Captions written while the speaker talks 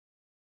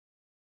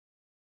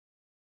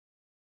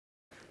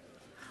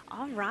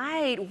All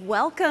right,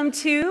 welcome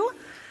to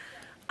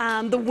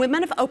the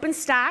Women of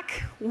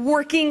OpenStack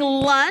working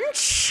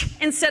lunch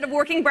instead of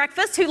working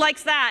breakfast. Who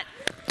likes that?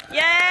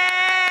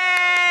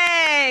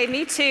 Yay!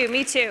 Me too,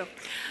 me too.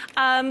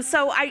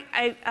 So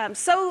I'm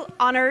so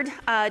honored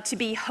to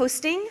be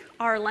hosting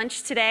our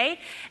lunch today,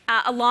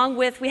 along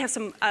with, we have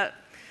some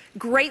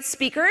great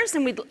speakers,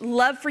 and we'd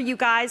love for you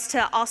guys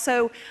to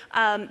also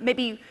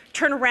maybe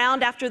turn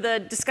around after the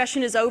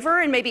discussion is over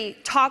and maybe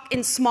talk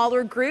in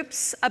smaller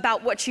groups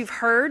about what you've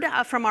heard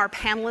from our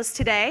panelists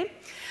today.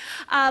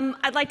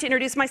 I'd like to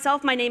introduce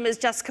myself. My name is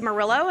Jessica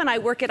Murillo, and I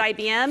work at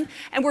IBM,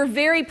 and we're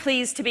very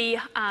pleased to be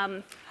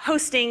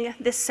hosting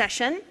this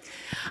session.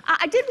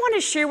 I did want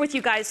to share with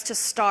you guys to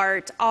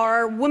start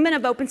our Women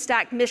of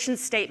OpenStack mission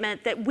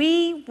statement that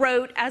we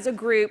wrote as a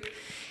group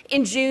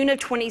in June of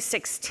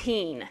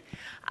 2016.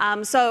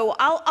 So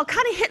I'll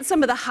kind of hit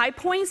some of the high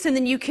points, and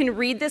then you can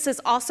read this. It's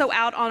also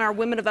out on our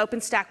Women of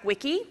OpenStack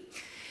wiki.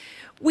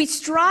 We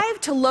strive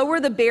to lower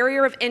the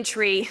barrier of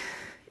entry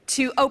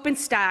to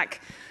OpenStack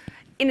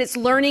in its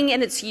learning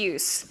and its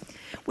use.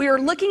 We are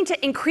looking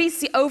to increase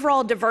the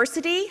overall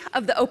diversity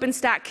of the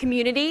OpenStack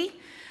community.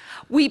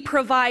 We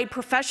provide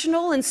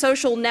professional and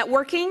social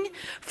networking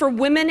for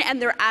women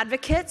and their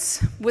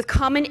advocates with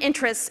common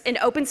interests in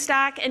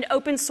OpenStack and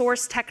open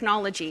source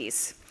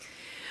technologies.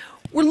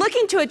 We're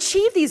looking to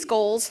achieve these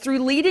goals through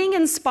leading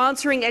and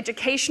sponsoring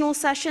educational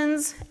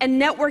sessions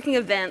and networking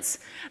events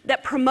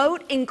that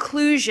promote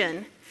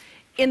inclusion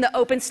in the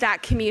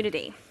OpenStack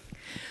community.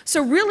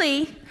 So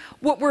really,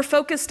 what we're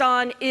focused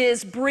on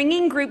is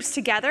bringing groups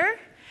together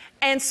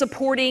and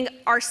supporting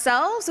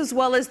ourselves as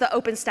well as the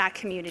OpenStack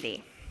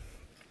community.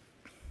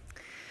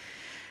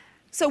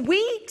 So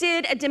we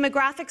did a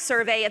demographic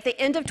survey at the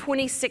end of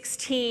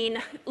 2016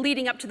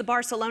 leading up to the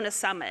Barcelona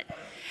summit.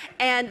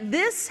 And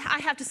this, I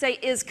have to say,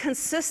 is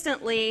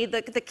consistently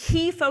the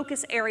key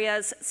focus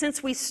areas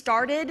since we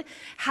started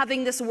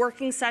having this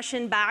working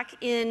session back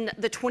in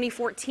the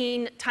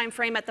 2014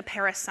 timeframe at the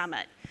Paris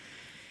summit.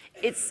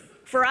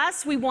 For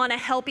us, we want to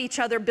help each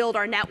other build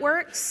our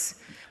networks.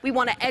 We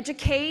want to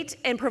educate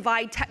and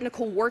provide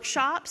technical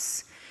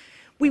workshops.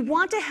 We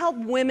want to help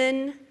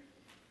women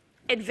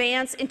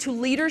advance into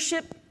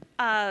leadership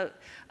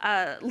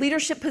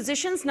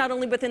positions, not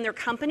only within their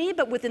company,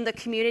 but within the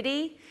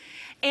community.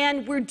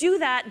 And we do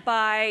that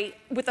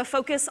with a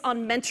focus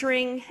on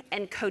mentoring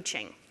and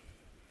coaching.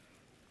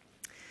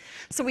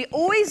 So we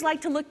always like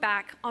to look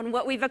back on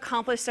what we've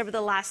accomplished over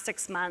the last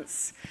 6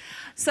 months.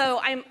 So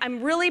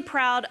I'm really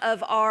proud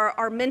of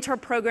our mentor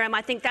program.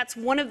 I think that's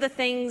one of the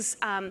things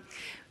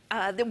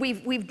that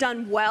we've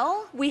done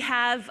well. We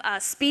have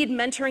speed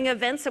mentoring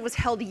events that was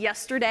held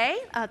yesterday.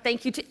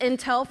 Thank you to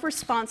Intel for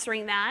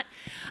sponsoring that.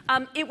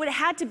 It would have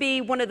had to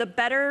be one of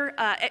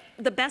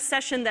the best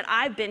session that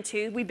I've been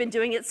to. We've been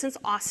doing it since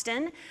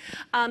Austin.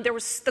 There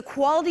was the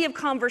quality of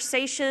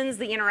conversations,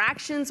 the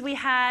interactions we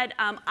had.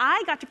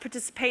 I got to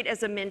participate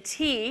as a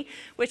mentee,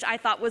 which I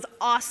thought was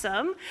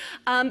awesome,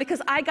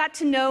 because I got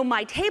to know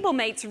my table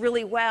mates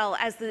really well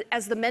as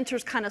the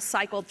mentors kind of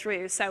cycled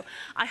through. So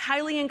I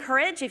highly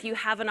encourage, if you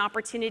have an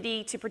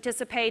opportunity to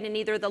participate in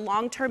either the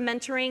long-term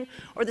mentoring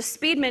or the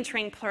speed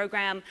mentoring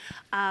program,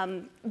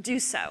 do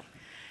so.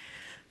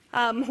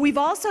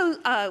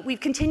 We've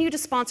continued to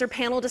sponsor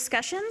panel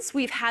discussions.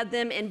 We've had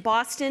them in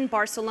Boston,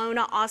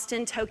 Barcelona,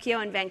 Austin,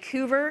 Tokyo, and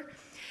Vancouver.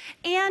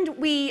 And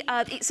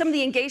some of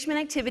the engagement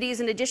activities,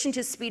 in addition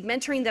to speed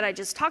mentoring that I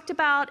just talked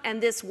about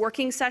and this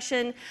working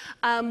session,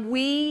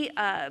 we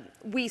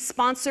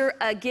sponsor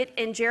a Git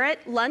and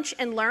Jarrett Lunch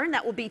and Learn.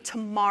 That will be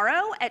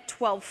tomorrow at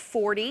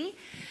 12:40.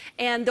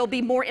 And there'll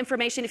be more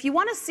information. If you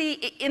want to see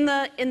in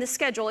the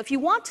schedule, if you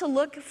want to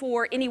look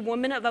for any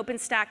Women of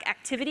OpenStack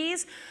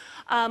activities,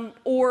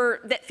 or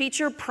that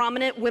feature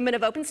prominent Women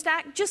of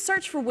OpenStack, just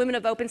search for Women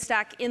of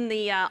OpenStack in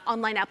the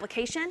online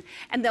application,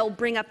 and they'll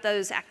bring up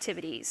those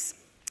activities.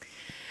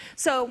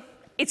 So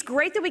it's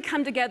great that we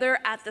come together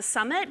at the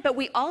summit, but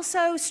we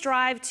also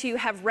strive to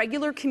have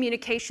regular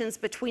communications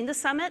between the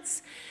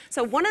summits.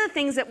 So one of the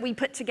things that we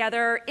put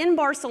together in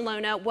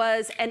Barcelona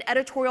was an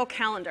editorial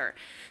calendar.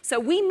 So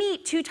we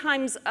meet two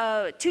times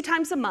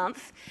a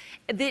month.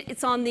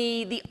 It's on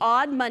the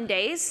odd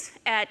Mondays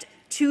at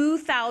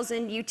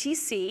 2000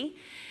 UTC.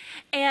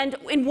 And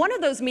in one of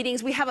those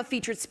meetings, we have a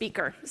featured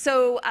speaker.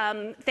 So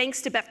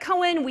thanks to Beth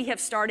Cohen, we've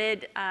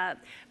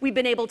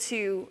been able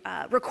to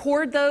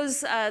record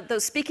those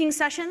speaking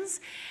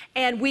sessions,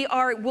 and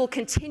we'll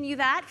continue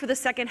that for the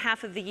second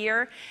half of the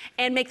year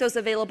and make those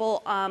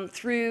available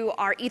through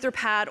our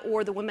Etherpad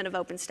or the Women of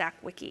OpenStack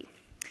wiki.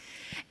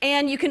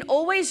 And you can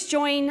always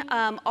join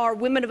our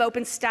Women of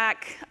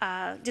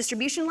OpenStack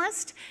distribution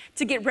list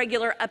to get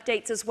regular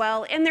updates as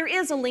well. And there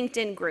is a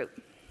LinkedIn group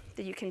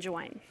that you can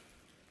join.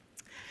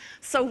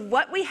 So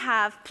what we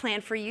have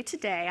planned for you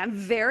today, I'm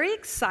very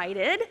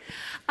excited.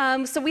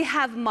 So we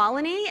have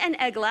Malini and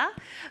Egla,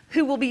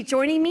 who will be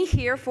joining me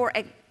here for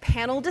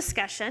panel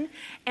discussion,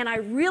 and I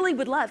really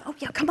would love, oh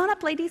yeah, come on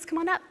up, ladies, come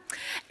on up.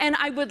 And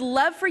I would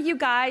love for you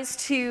guys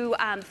to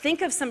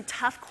think of some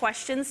tough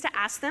questions to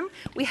ask them.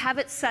 We have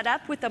it set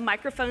up with the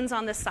microphones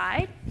on the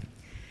side.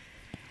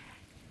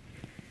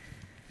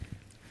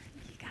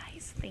 You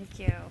guys, thank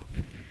you.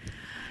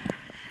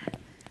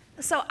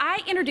 So I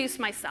introduced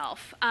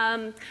myself.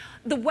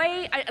 The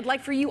way I'd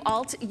like for you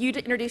all to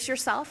introduce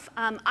yourself.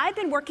 I've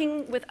been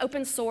working with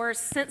open source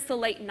since the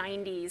late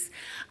 90s.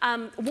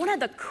 One of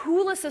the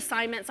coolest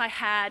assignments I've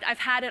had at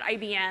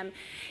IBM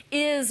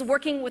is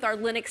working with our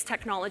Linux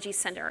Technology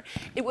Center.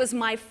 It was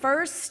my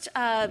first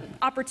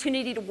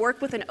opportunity to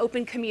work with an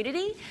open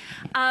community,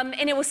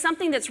 and it was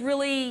something that's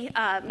really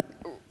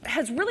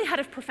has really had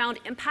a profound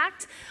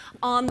impact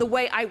on the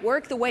way I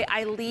work, the way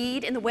I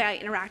lead, and the way I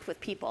interact with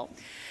people.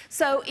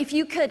 So if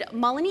you could,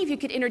 Malini, if you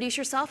could introduce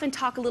yourself and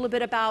talk a little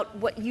bit about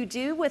what you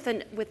do with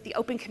the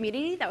open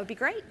community, that would be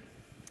great.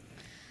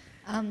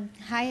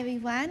 Hi,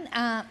 everyone.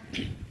 I'm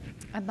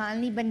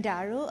Malini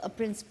Bandaru, a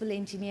principal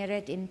engineer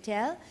at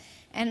Intel.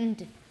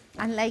 And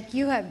unlike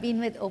you, I've been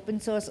with open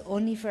source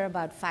only for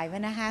about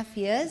 5.5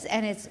 years,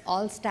 and it's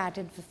all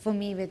started for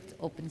me with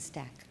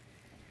OpenStack.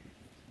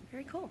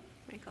 Very cool,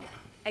 very cool.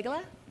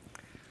 Egla?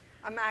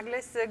 I'm Agla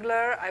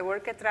Sigler. I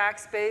work at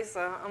Rackspace.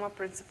 I'm a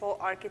principal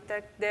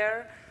architect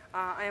there.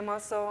 I am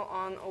also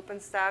on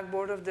OpenStack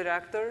board of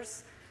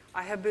directors.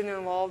 I have been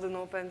involved in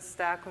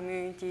OpenStack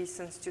community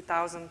since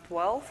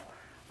 2012.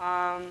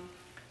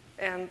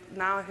 And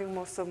now I think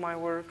most of my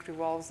work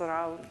revolves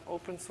around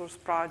open source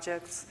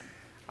projects.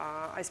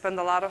 I spend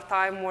a lot of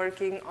time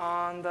working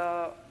on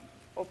the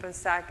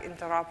OpenStack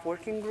Interop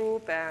working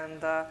group, and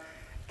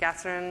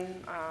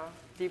Catherine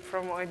Deep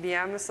from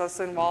IBM is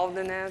also involved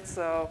in it.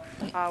 So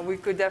we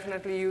could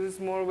definitely use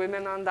more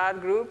women on that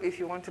group. If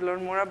you want to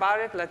learn more about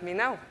it, let me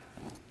know.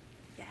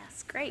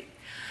 Yes, great.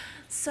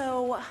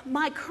 So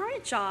my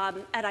current job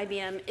at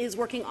IBM is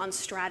working on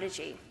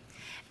strategy.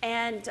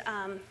 And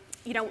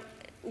you know,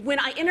 when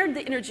I entered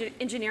the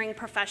engineering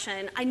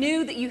profession, I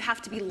knew that you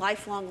have to be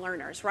lifelong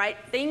learners, right?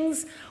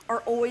 Things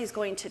are always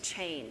going to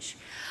change.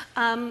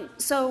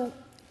 So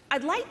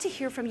I'd like to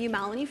hear from you,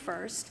 Malini,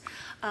 first.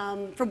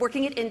 From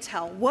working at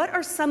Intel, what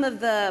are some of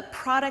the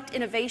product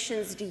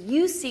innovations do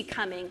you see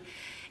coming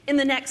in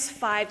the next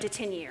 5 to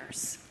 10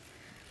 years?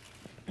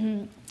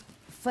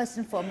 First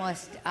and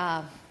foremost,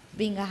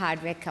 being a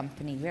hardware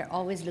company, we're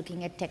always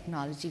looking at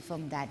technology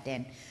from that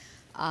end.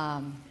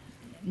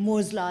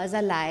 Moore's law is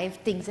alive,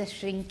 things are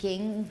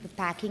shrinking,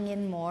 packing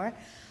in more.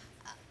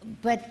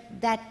 But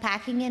that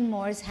packing in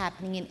more is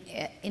happening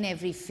in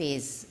every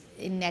phase,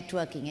 in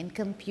networking, in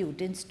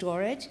compute, in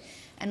storage.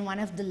 And one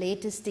of the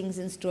latest things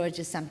in storage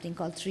is something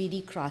called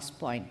 3D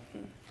crosspoint.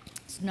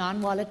 It's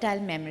non-volatile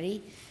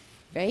memory,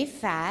 very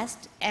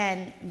fast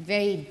and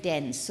very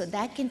dense. So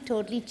that can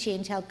totally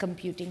change how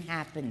computing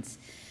happens.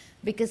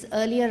 Because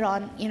earlier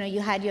on, you know, you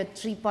had your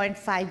 3.5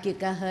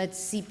 gigahertz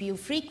CPU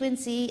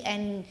frequency,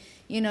 and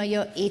you know,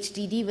 your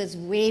HDD was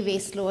way, way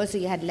slower, so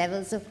you had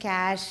levels of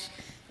cache.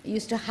 You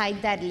used to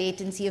hide that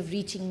latency of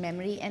reaching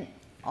memory, and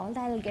all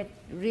that will get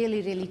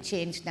really, really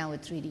changed now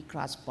with 3D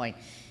crosspoint.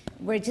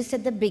 We're just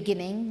at the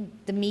beginning.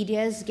 The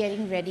media is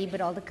getting ready,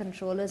 but all the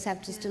controllers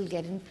have to still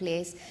get in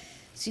place.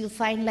 So you'll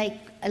find like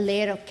a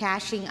layer of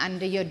caching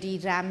under your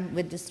DRAM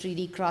with this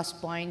 3D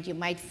crosspoint. You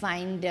might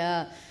find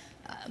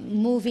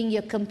moving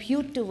your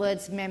compute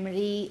towards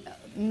memory,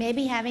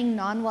 maybe having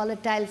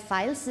non-volatile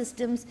file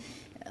systems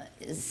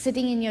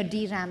sitting in your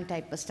DRAM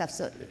type of stuff.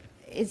 So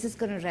it's just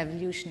going to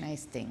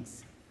revolutionize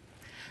things.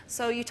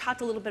 So you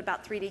talked a little bit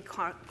about 3D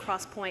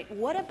crosspoint.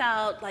 What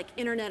about like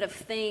Internet of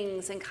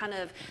Things and kind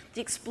of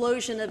the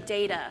explosion of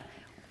data?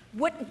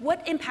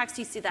 What impacts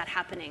do you see that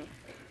happening?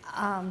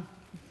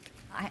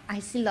 I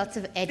see lots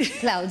of edge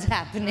clouds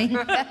happening.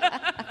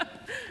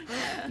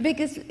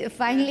 Because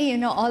finally, you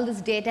know, all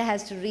this data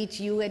has to reach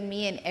you and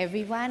me and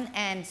everyone.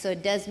 And so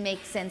it does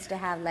make sense to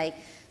have like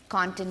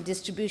content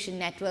distribution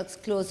networks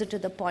closer to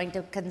the point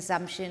of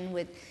consumption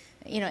with,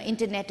 you know,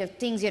 Internet of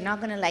Things. You're not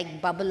going to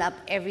like bubble up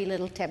every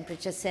little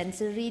temperature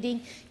sensor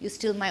reading. You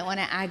still might want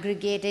to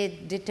aggregate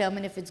it,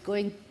 determine if it's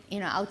going, you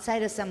know,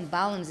 outside of some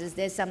bounds. Is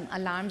there some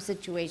alarm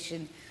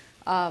situation?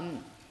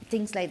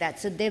 Things like that.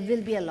 So there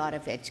will be a lot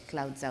of edge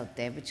clouds out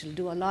there, which will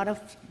do a lot of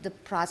the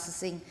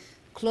processing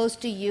close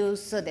to you,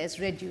 so there's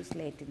reduced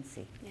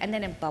latency. Yeah. And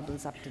then it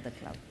bubbles up to the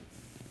cloud.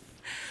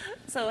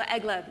 So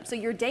Egla, so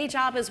your day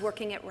job is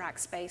working at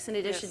Rackspace in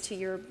addition to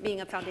your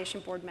being a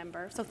foundation board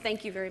member. So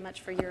thank you very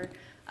much for your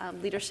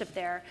leadership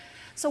there.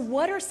 So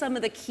what are some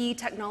of the key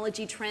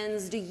technology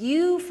trends do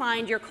you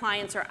find your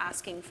clients are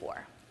asking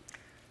for?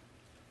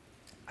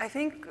 I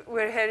think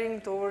we're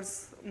heading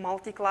towards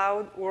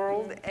multi-cloud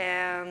world,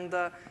 and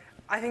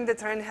I think the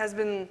trend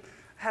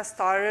has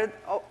started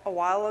a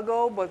while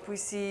ago, but we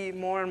see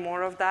more and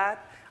more of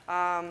that.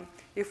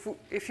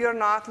 If you're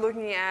not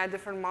looking at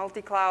different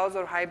multi-clouds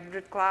or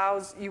hybrid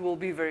clouds, you will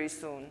be very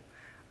soon.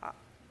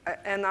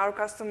 And our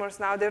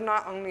customers now, they're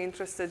not only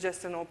interested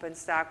just in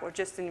OpenStack or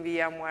just in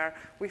VMware.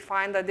 We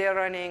find that they're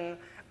running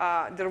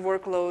their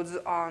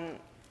workloads on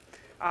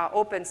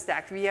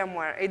OpenStack,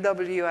 VMware,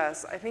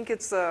 AWS. I think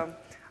it's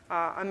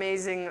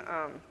amazing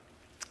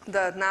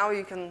that now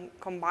you can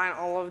combine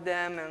all of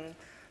them and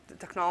the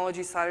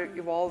technologies are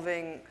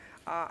evolving.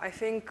 I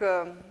think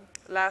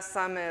last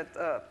summit,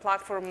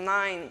 Platform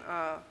 9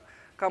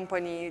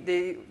 company,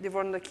 they were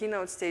on the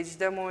keynote stage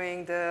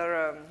demoing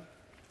their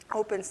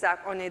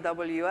OpenStack on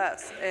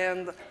AWS,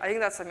 and I think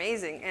that's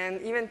amazing.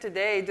 And even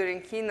today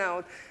during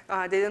keynote,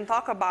 they didn't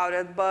talk about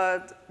it,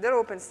 but their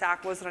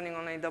OpenStack was running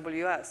on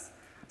AWS.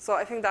 So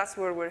I think that's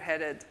where we're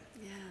headed.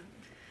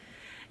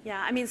 Yeah,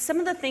 I mean, some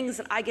of the things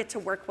that I get to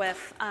work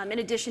with, in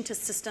addition to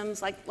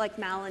systems like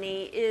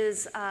Melanie,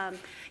 is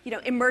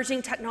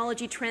emerging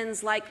technology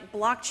trends like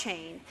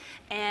blockchain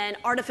and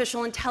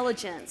artificial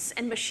intelligence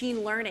and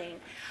machine learning.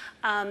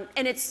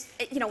 And it's,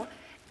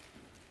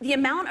 the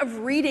amount of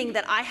reading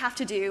that I have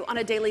to do on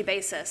a daily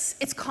basis,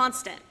 it's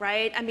constant,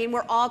 right? I mean,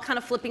 we're all kind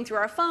of flipping through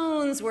our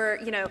phones.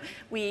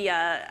 We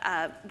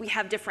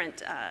have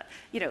different,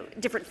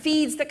 different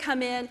feeds that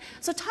come in.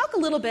 So talk a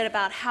little bit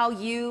about how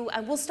you,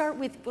 and we'll start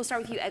with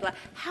you, Egla.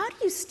 How do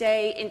you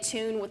stay in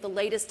tune with the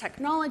latest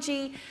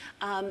technology,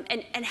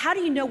 and how do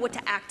you know what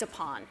to act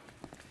upon?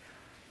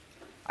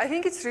 I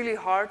think it's really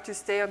hard to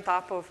stay on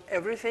top of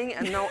everything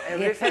and know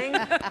everything.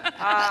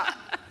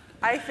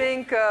 I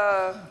think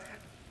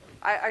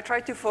I try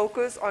to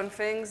focus on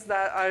things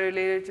that are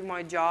related to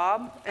my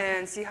job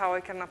and see how I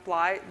can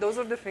apply. Those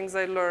are the things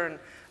I learn.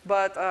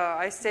 But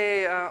I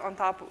stay on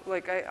top,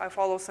 like I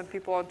follow some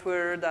people on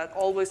Twitter that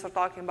always are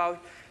talking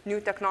about new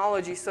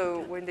technology.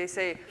 So when they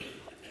say,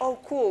 oh,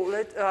 cool,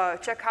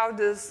 check out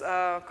this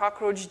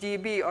cockroach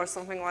DB or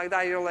something like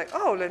that, you're like,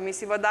 oh, let me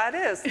see what that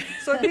is.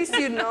 So at least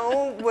you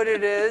know what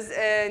it is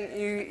and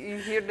you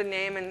hear the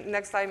name, and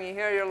next time you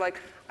hear it, you're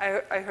like,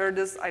 I heard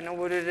this, I know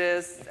what it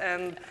is,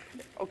 and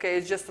okay,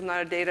 it's just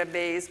another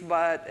database,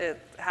 but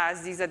it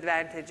has these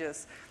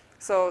advantages.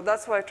 So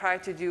that's what I try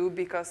to do,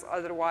 because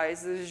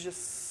otherwise there's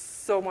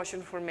just so much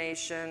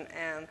information,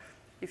 and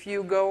if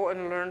you go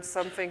and learn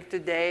something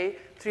today,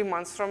 3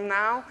 months from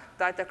now,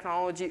 that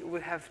technology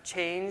would have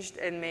changed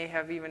and may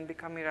have even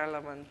become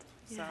irrelevant.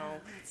 Yeah,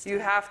 so you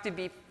have to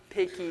be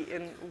picky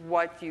in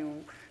what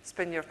you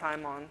spend your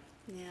time on.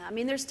 Yeah, I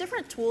mean, there's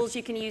different tools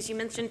you can use. You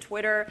mentioned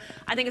Twitter.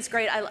 I think it's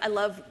great. I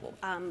love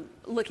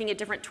looking at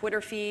different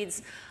Twitter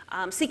feeds.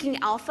 Seeking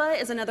Alpha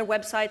is another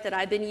website that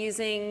I've been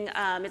using.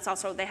 It's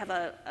also, they have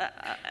a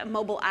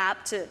mobile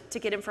app to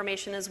get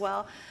information as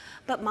well.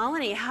 But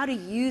Malini, how do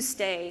you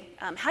stay,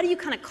 how do you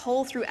kind of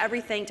cull through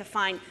everything to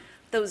find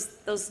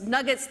those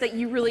nuggets that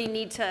you really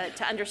need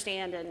to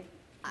understand and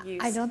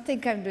use? I don't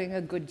think I'm doing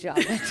a good job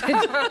at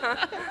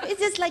it.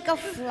 It's just like a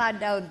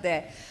flood out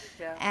there.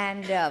 Yeah.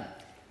 And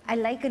I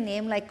like a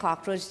name like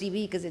Cockroach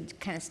DB because it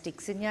kind of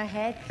sticks in your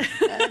head.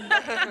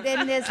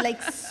 Then there's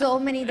like so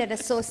many that are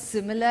so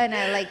similar, and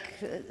I like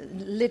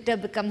litter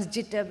becomes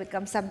jitter,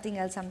 becomes something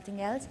else,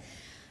 something else.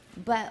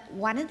 But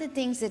one of the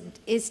things that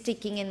is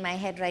sticking in my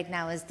head right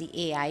now is the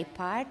AI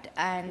part,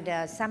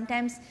 and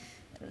sometimes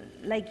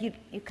like you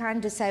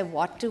can't decide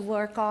what to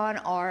work on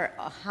or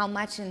how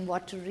much and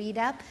what to read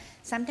up.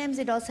 Sometimes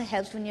it also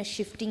helps when you're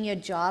shifting your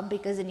job,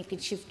 because then you can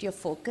shift your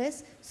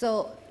focus.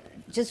 So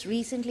just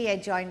recently I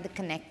joined the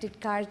connected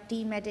car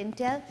team at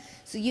Intel.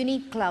 So you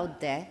need cloud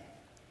there,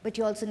 but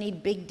you also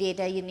need big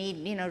data. You need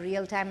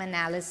real-time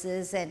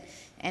analysis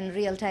and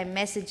real-time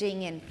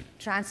messaging and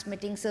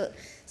transmitting. So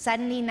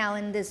suddenly now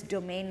in this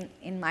domain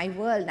in my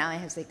world, now I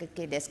have like,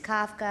 okay, there's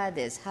Kafka,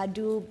 there's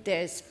Hadoop,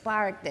 there's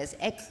Spark, there's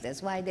X,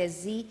 there's Y, there's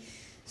Z.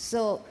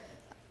 So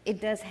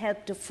it does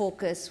help to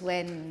focus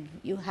when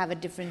you have a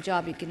different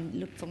job. You can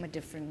look from a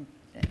different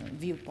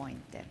viewpoint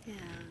there. Yeah.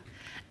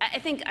 I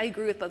think I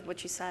agree with both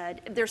what you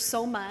said. There's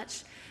so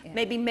much. Yeah.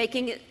 Maybe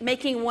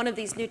making one of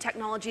these new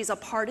technologies a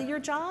part of your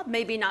job,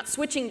 maybe not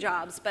switching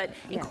jobs, but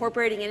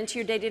incorporating it into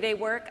your day-to-day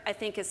work, I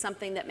think is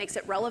something that makes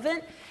it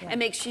relevant and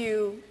makes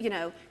you,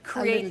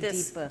 create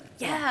this. Deeper.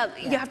 Yeah,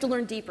 you have to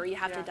learn deeper. You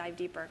have to dive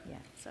deeper. Yeah.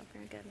 So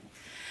very good.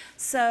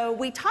 So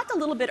we talked a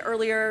little bit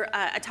earlier,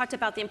 I talked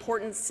about the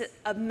importance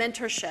of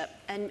mentorship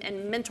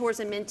and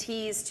mentors and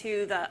mentees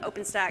to the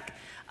OpenStack,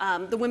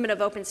 the women of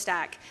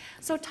OpenStack.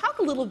 So talk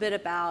a little bit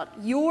about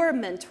your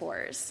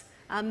mentors.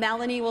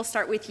 Melanie, we'll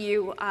start with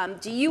you.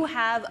 Do you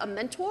have a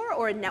mentor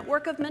or a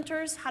network of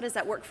mentors? How does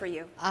that work for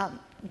you?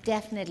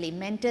 Definitely.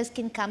 Mentors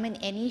can come in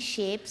any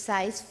shape,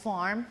 size,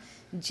 form,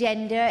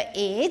 gender,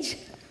 age.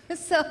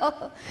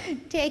 So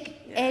take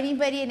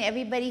anybody and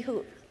everybody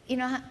who,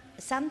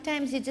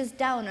 sometimes you're just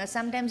down, or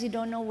sometimes you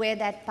don't know where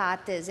that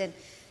path is, and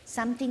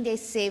something they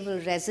say will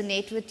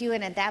resonate with you,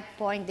 and at that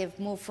point they've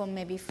moved from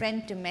maybe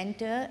friend to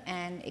mentor,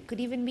 and it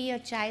could even be your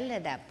child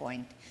at that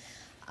point.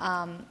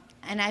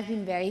 And I've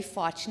been very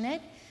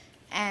fortunate,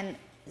 and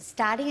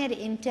starting at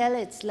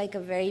Intel, it's like a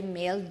very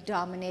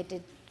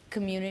male-dominated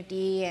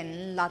community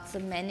and lots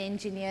of men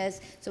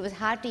engineers, so it was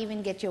hard to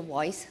even get your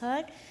voice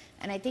heard.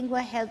 And I think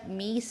what helped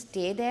me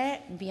stay there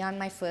beyond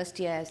my first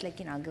year, I was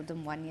like, I'll give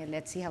them 1 year,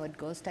 let's see how it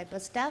goes type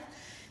of stuff.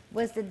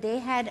 was that they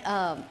had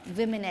a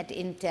Women at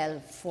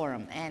Intel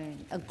forum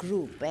and a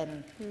group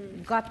and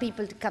got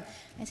people to come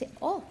and say,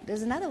 oh,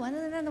 there's another one,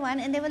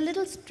 and there were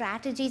little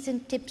strategies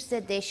and tips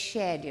that they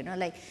shared, you know,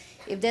 like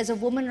if there's a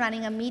woman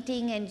running a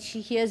meeting and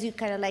she hears you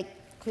kind of like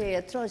clear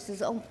your throat, she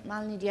says, oh,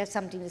 Malini, do you have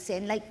something to say?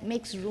 And like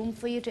makes room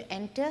for you to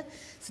enter.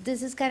 So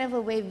this is kind of a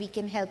way we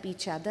can help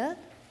each other.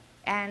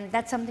 And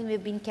that's something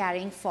we've been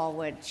carrying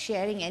forward,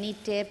 sharing any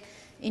tip,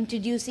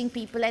 introducing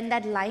people, and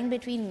that line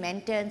between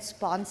mentor and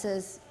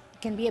sponsors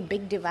can be a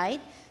big divide.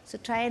 So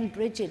try and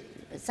bridge it.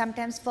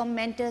 Sometimes for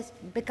mentors,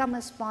 become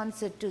a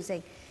sponsor to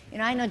say, you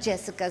know, I know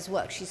Jessica's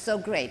work, she's so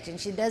great, and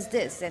she does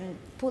this, and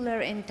pull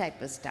her in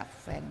type of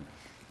stuff. And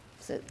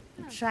so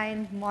try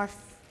and morph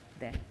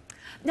there.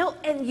 No,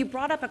 and you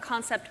brought up a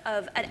concept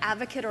of an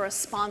advocate or a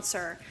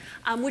sponsor,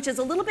 which is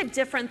a little bit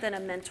different than a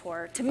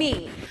mentor to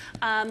me.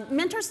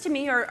 Mentors to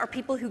me are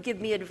people who give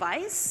me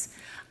advice.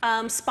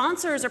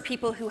 Sponsors are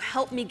people who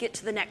help me get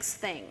to the next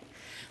thing.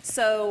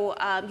 So,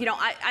 you know,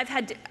 I've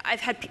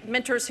had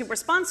mentors who were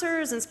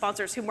sponsors and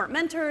sponsors who weren't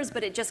mentors,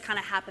 but it just kind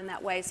of happened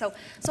that way. So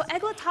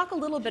Egla, talk a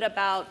little bit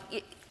about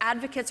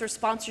advocates or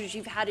sponsors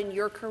you've had in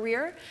your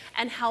career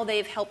and how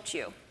they've helped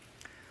you.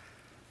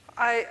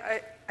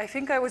 I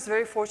think I was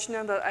very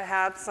fortunate that I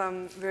had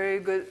some very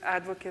good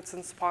advocates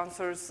and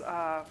sponsors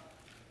at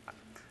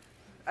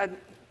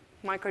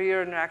my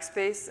career in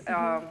Rackspace.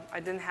 I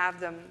didn't have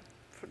them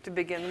to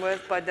begin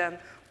with, but then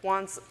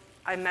once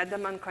I met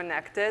them and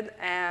connected,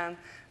 and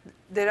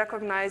they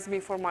recognized me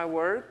for my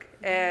work,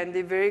 and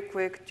they're very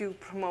quick to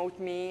promote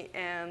me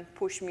and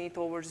push me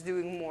towards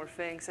doing more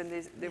things. And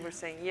they were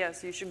saying,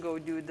 yes, you should go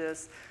do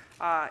this.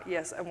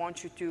 Yes, I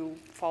want you to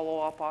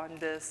follow up on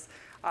this.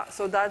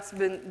 So that's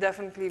been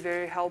definitely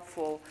very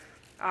helpful.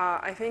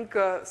 I think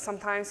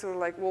sometimes we're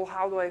like, well,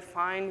 how do I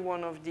find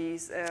one of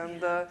these?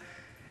 And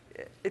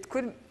it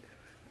could,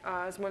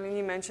 as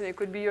Malini mentioned, it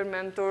could be your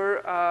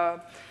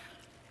mentor,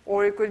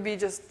 or it could be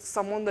just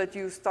someone that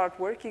you start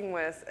working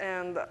with.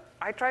 And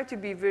I try to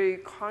be very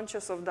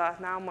conscious of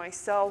that now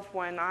myself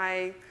when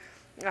I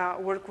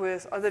work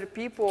with other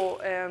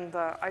people, and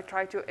I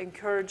try to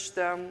encourage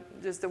them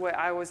just the way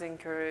I was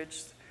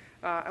encouraged.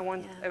 I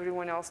want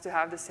everyone else to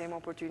have the same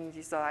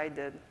opportunities that I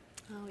did.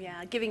 Oh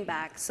yeah, giving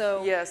back.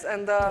 So yes,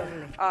 and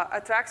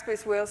at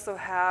Rackspace we also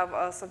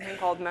have something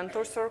called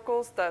mentor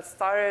circles that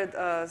started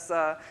as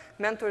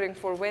mentoring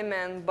for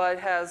women, but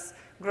has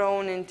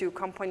grown into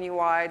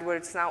company-wide, where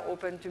it's now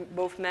open to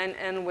both men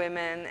and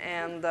women.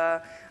 And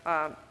the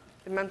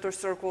mentor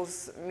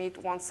circles meet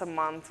once a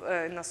month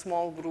in a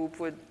small group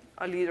with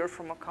a leader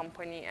from a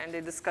company, and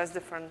they discuss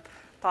different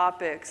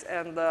topics.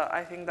 And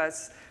I think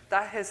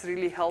that has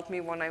really helped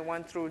me when I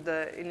went through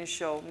the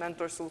initial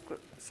mentor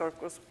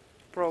circles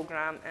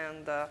program,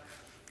 and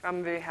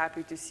I'm very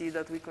happy to see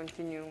that we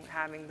continue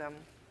having them.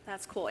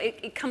 That's cool.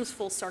 It comes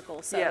full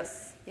circle. So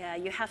yes. Yeah,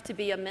 you have to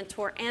be a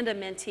mentor and a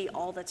mentee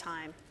all the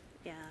time.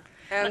 Yeah.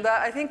 And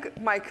I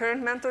think my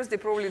current mentors, they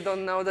probably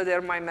don't know that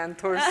they're my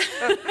mentors.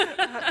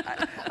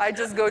 I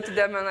just go to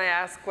them and I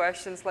ask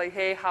questions like,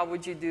 hey, how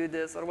would you do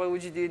this? Or what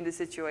would you do in this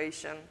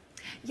situation?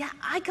 Yeah,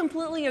 I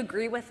completely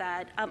agree with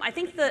that. I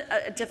think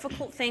a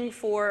difficult thing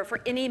for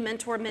any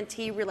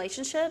mentor-mentee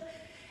relationship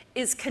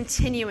is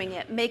continuing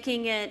it,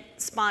 making it,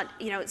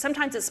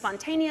 sometimes it's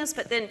spontaneous,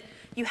 but then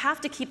you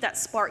have to keep that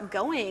spark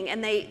going.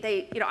 And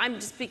I'm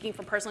just speaking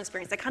from personal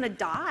experience, they kind of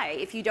die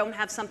if you don't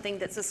have something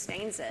that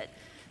sustains it.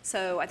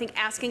 So I think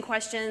asking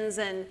questions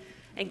and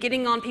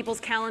getting on people's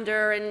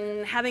calendar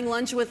and having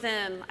lunch with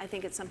them, I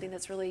think it's something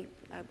that's really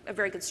a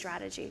very good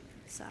strategy.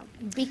 So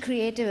be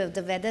creative. If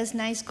the weather's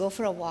nice, go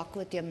for a walk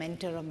with your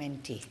mentor or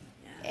mentee.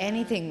 Yeah.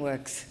 Anything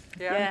works.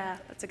 Yeah,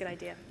 that's a good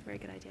idea. Very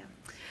good idea.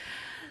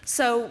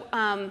 So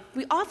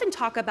we often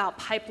talk about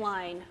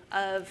pipeline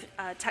of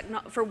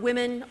for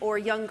women or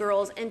young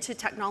girls into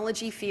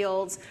technology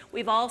fields.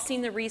 We've all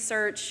seen the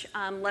research.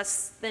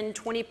 Less than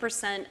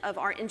 20% of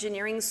our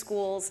engineering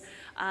schools,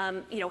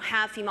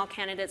 have female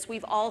candidates.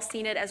 We've all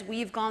seen it as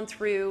we've gone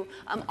through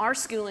our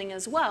schooling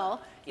as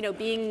well.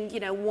 Being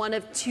one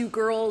of two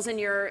girls in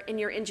your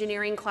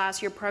engineering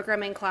class, your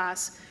programming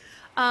class.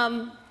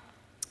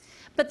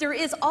 But there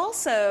is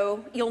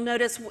also, you'll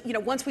notice,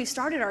 once we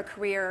started our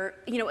career,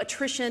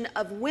 attrition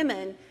of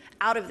women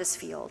out of this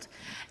field.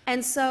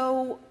 And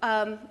so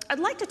I'd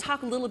like to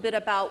talk a little bit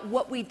about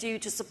what we do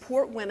to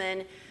support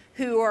women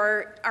who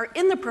are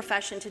in the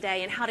profession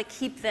today and how to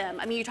keep them.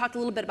 I mean, you talked a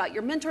little bit about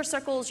your mentor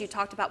circles, you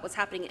talked about what's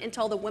happening at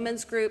Intel, the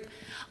women's group.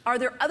 Are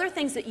there other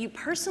things that you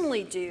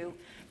personally do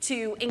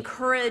to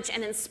encourage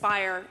and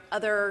inspire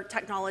other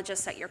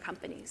technologists at your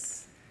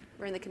companies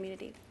or in the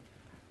community?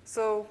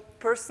 So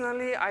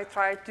personally, I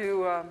try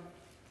to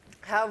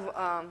have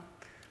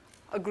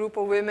a group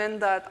of women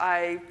that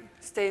I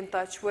stay in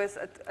touch with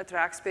at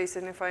Rackspace,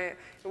 and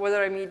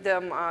whether I meet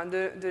them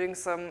during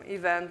some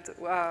event,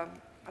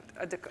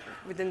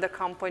 within the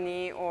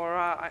company,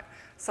 or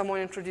someone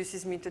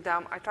introduces me to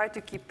them, I try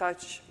to keep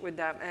touch with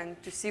them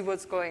and to see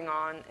what's going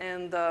on.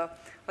 And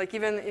like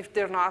even if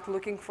they're not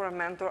looking for a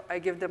mentor, I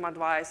give them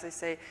advice. I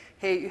say,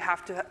 hey,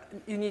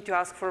 you need to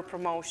ask for a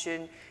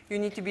promotion. You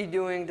need to be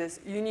doing this.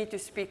 You need to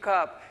speak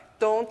up.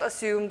 Don't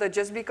assume that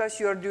just because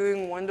you're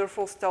doing a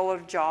wonderful, stellar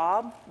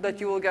job that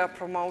you will get a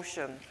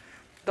promotion.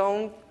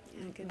 Don't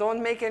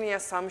make any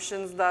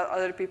assumptions that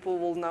other people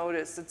will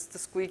notice. It's the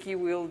squeaky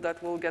wheel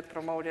that will get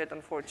promoted,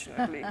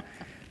 unfortunately.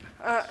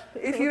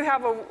 If you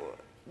have a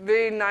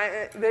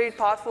very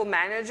thoughtful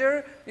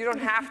manager, you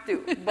don't have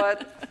to.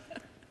 But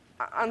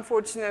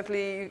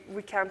unfortunately,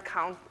 we can't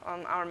count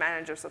on our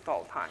managers at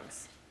all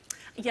times.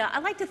 Yeah, I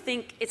like to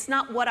think it's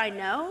not what I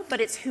know,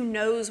 but it's who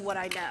knows what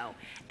I know.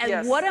 And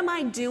Yes. what am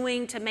I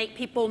doing to make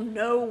people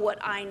know what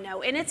I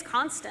know? And it's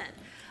constant.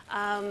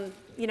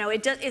 You know,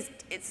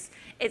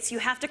 you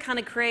have to kind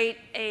of create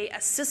a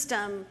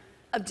system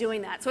of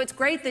doing that. So it's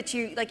great that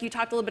you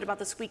talked a little bit about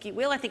the squeaky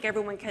wheel. I think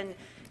everyone can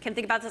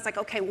think about this like,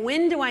 okay,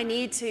 when do I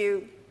need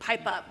to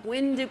pipe up?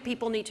 When do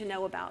people need to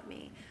know about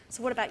me?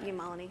 So what about you,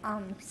 Malini?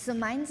 So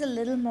mine's a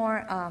little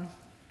more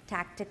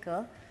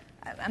tactical.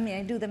 I mean,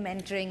 I do the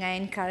mentoring, I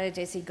encourage,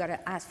 I say you got to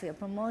ask for your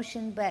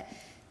promotion, but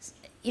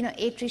you know,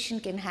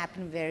 attrition can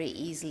happen very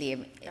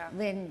easily. Yeah.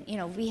 When, you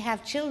know, we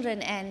have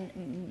children,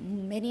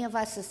 and many of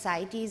our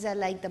societies are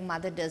like the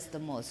mother does the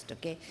most,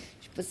 okay?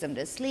 She puts them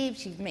to sleep,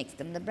 she makes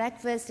them the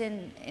breakfast,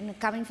 and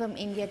coming from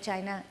India,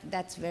 China,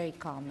 that's very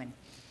common.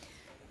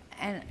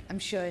 And I'm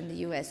sure in the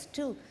US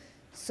too.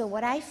 So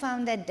what I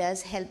found that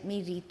does help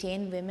me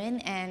retain women,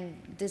 and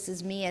this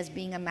is me as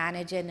being a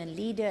manager and a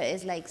leader,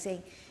 is like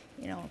saying,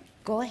 you know,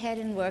 go ahead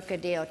and work a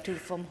day or two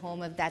from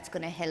home if that's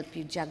going to help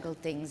you juggle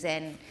things.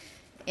 And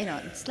you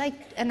know, it's like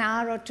an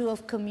hour or two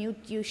of commute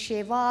you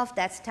shave off.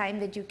 That's time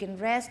that you can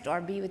rest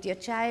or be with your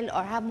child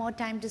or have more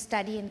time to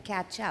study and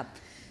catch up.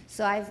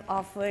 So I've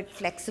offered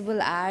flexible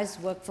hours,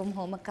 work from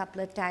home a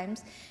couple of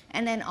times.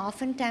 And then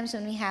oftentimes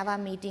when we have our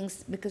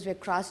meetings, because we're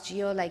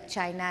cross-geo like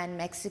China and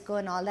Mexico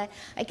and all that,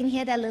 I can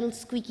hear that little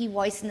squeaky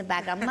voice in the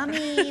background,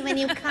 Mommy, when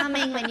you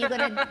coming, when you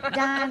gonna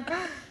done?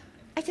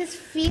 I just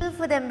feel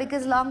for them,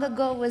 because long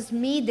ago was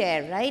me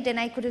there, right? And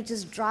I could have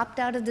just dropped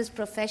out of this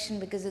profession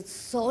because it's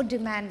so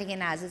demanding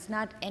in us. It's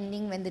not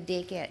ending when the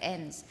daycare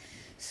ends.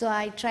 So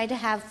I try to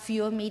have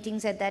fewer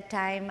meetings at that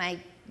time. I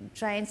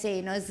try and say,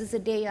 you know, is this a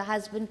day your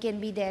husband can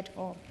be there at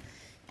home?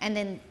 And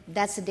then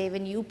that's the day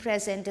when you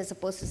present as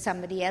opposed to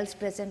somebody else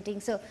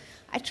presenting. So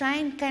I try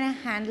and kind of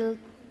handle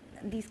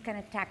these kind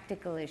of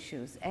tactical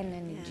issues. And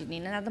then do you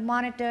need another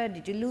monitor?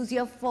 Did you lose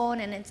your phone?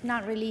 And it's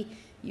not really,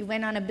 you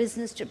went on a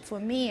business trip for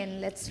me, and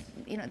let's,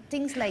 you know,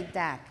 things like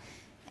that.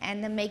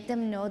 And then make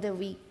them know that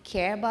we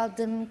care about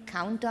them,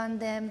 count on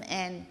them,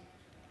 and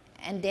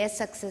their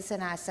success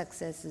and our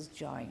success is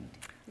joined.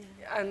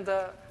 Yeah. And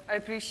I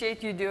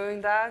appreciate you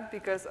doing that,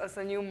 because as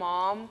a new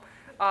mom,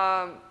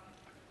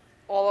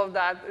 all of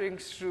that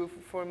rings true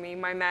for me.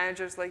 My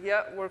manager's like,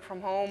 yeah, work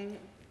from home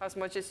as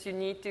much as you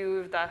need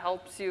to, if that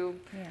helps you.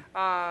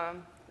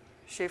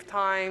 Shave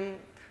time,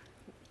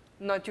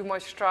 not too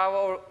much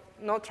travel,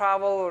 no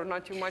travel or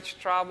not too much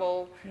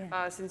travel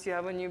since you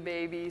have a new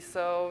baby.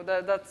 So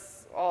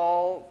that's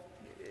all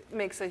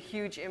makes a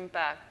huge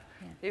impact.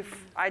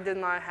 If I did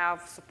not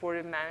have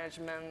supportive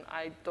management,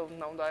 I don't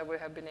know that I would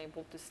have been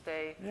able to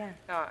stay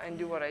and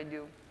do what I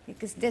do.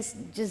 Because there's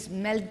just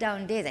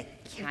meltdown days. I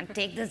can't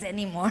take this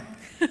anymore.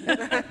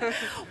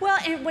 Well,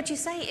 and what you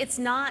say, it's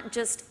not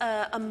just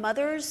a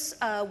mother's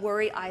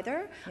worry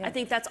either. I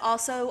think that's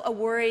also a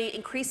worry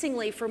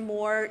increasingly for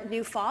more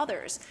new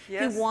fathers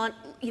who want,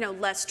 you know,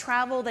 less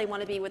travel. They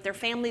want to be with their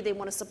family. They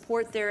want to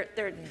support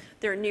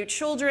their new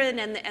children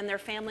and their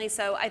family.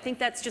 So I think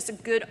that's just a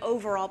good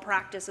overall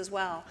practice as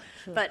well.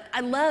 But I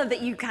love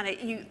that you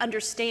you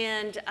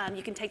understand.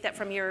 You can take that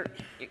from your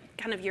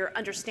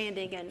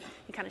understanding, and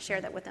you kind of share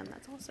that with them.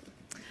 That's awesome.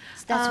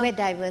 So that's where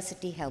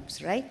diversity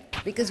helps, right?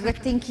 Because we're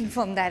thinking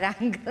from that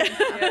angle.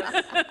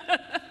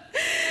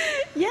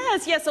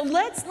 Yes. So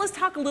let's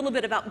talk a little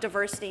bit about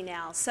diversity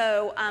now.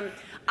 So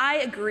I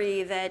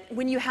agree that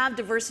when you have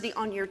diversity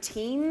on your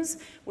teams,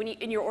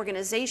 in your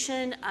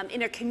organization,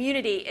 in a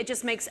community, it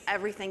just makes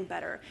everything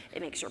better.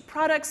 It makes your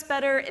products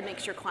better. It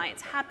makes your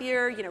clients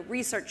happier. You know,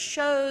 research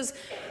shows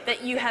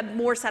that you have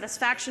more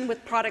satisfaction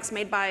with products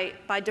made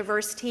by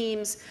diverse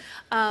teams.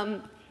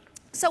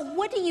 So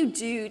what do you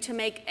do to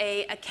make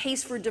a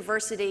case for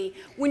diversity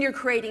when you're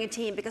creating a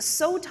team? Because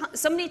so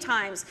many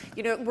times,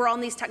 you know, we're on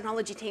these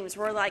technology teams.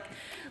 We're like,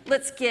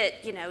 let's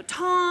get, you know,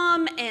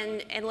 Tom,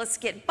 and let's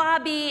get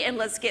Bobby, and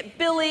let's get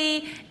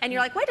Billy. And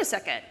you're like, wait a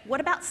second, what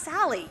about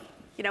Sally?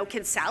 You know,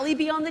 can Sally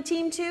be on the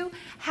team too?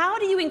 How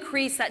do you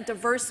increase that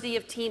diversity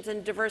of teams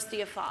and diversity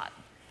of thought?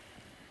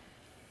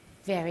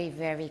 Very,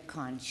 very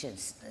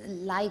conscious.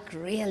 Like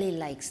really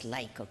likes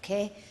like,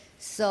 okay?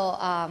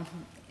 So,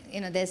 you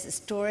know, there's a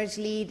storage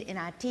lead in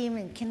our team,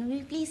 and can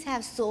we please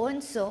have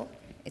so-and-so,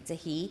 it's a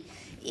he,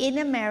 in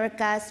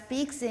America,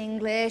 speaks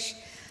English.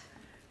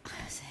 I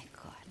was like,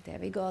 God, There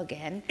we go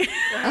again.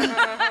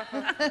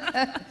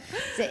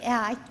 Say,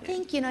 yeah, I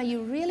think,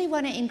 you really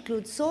want to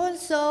include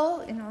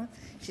so-and-so,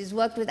 she's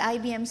worked with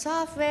IBM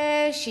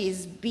software,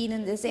 she's been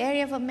in this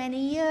area for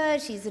many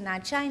years, she's in our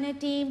China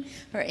team,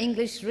 her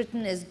English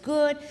written is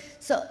good.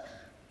 So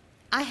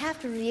I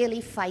have to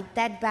really fight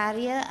that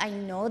barrier. I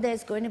know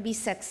there's going to be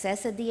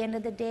success at the end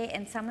of the day,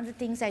 and some of the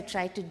things I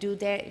try to do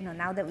there,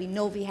 now that we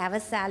know we have a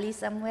Sally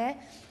somewhere,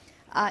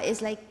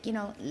 is like,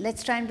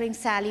 let's try and bring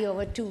Sally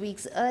over 2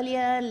 weeks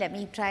earlier. Let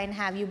me try and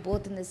have you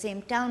both in the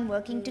same town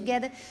working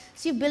together.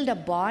 So you build a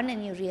bond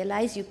and you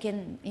realize you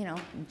can,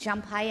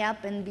 jump high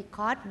up and be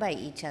caught by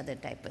each other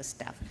type of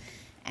stuff.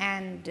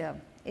 And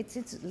it's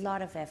a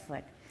lot of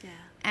effort. Yeah.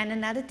 And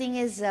another thing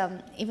is,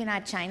 even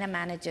our China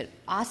manager,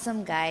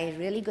 awesome guy,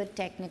 really good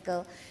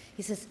technical,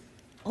 he says,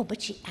 oh,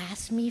 but she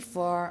asked me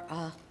for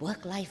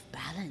work-life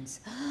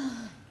balance.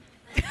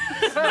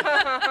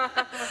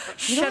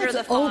 Shudder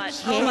the thought.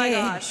 Okay. Oh my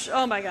gosh.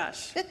 Oh my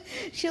gosh.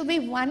 She'll be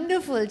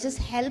wonderful. Just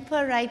help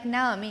her right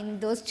now. I mean,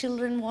 those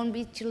children won't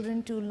be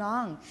children too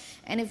long.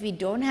 And if we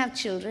don't have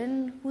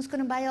children, who's going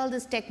to buy all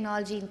this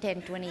technology in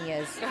 10, 20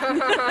 years?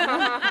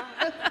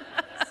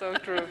 So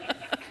true.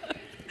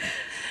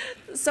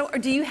 So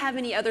do you have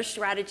any other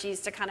strategies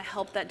to kind of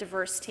help that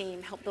diverse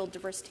team, help build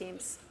diverse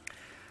teams?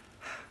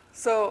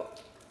 So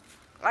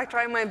I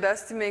try my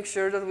best to make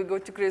sure that we go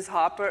to Chris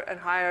Hopper and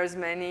hire as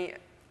many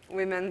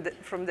women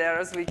from there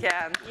as we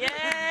can.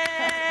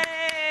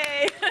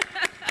 Yay!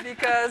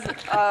 Because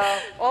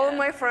all of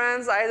my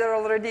friends either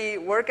already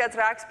work at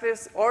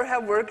Rackspace or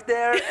have worked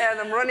there, and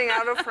I'm running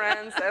out of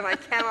friends, and I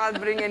cannot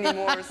bring any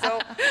more.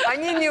 So I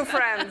need new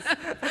friends.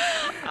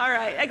 All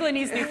right, Egla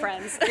needs new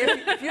friends.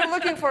 If you're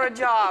looking for a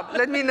job,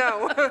 let me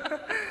know.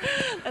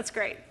 That's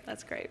great.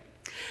 That's great.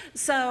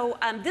 So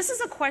this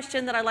is a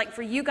question that I'd like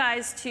for you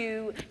guys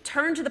to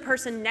turn to the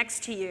person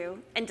next to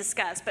you and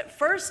discuss. But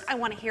first, I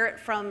want to hear it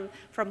from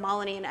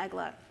Malini and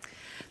Egla.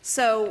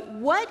 So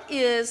what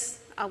is,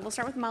 we'll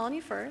start with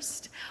Malini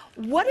first.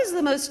 What is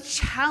the most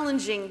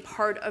challenging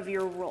part of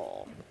your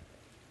role?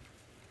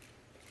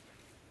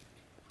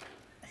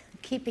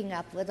 Keeping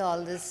up with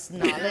all this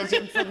knowledge,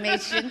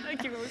 information.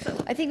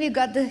 I think we've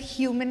got the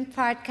human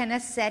part kind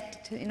of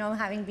set,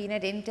 having been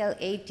at Intel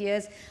 8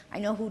 years, I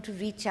know who to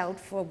reach out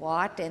for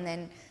what and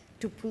then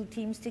to pull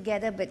teams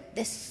together, but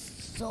there's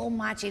so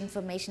much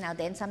information out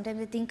there. And sometimes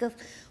I think of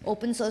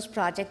open source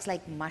projects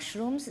like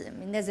mushrooms. I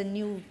mean, there's a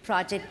new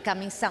project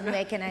coming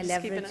somewhere, can I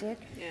leverage it?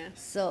 Yeah.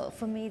 So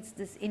for me, it's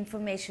this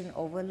information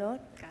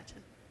overload. Gotcha.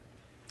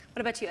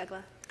 What about you,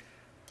 Egla?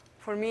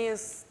 For me,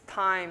 it's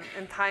time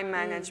and time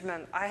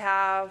management. I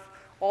have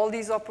all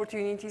these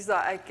opportunities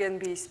that I can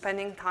be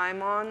spending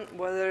time on,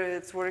 whether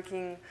it's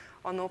working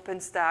on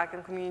OpenStack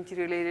and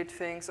community-related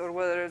things, or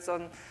whether it's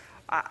on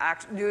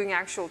doing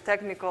actual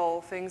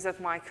technical things at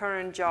my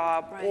current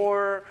job, right.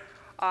 or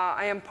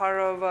I am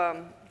part of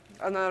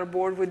another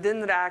board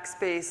within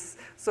Rackspace.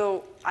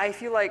 So I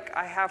feel like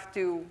I have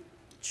to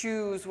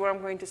choose where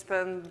I'm going to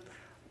spend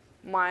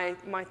my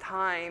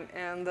time,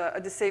 and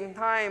at the same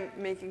time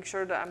making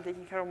sure that I'm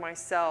taking care of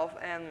myself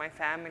and my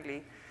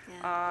family.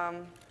 Yeah.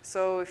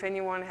 So if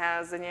anyone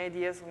has any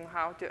ideas on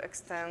how to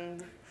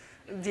extend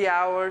the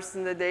hours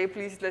in the day,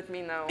 please let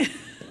me know.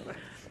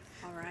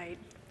 All right.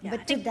 Yeah,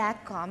 but to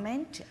that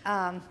comment,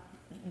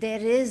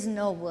 there is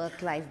no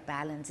work-life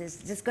balance.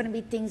 It's just going to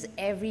be things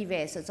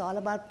everywhere. So it's all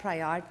about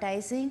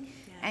prioritizing,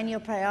 and your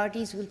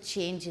priorities will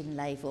change in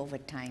life over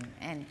time.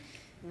 And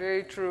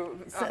very true.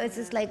 So it's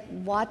just like,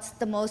 what's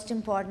the most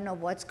important, or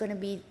what's going to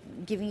be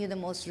giving you the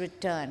most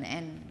return,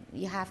 and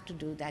you have to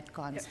do that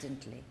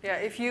constantly. Yeah,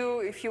 if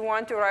you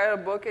want to write a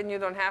book and you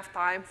don't have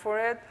time for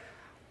it,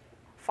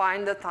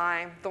 find the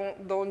time.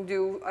 Don't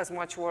do as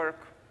much work.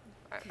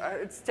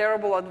 It's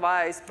terrible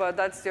advice, but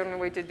that's the only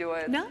way to do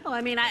it. No, I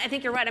mean, I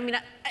think you're right. I mean,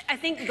 I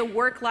think the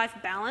work-life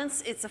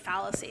balance, it's a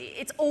fallacy.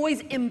 It's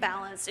always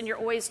imbalanced, and you're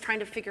always trying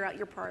to figure out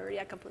your priority.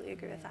 I completely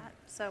agree with that.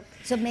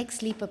 So make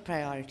sleep a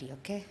priority,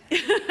 okay?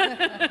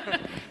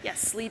 Yes,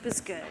 sleep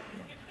is good.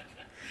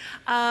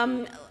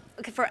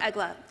 Okay, for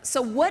Egla, so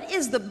what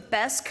is the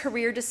best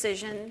career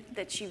decision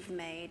that you've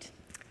made?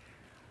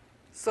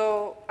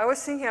 So I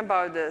was thinking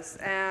about this,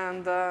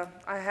 and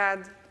I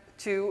had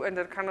two, and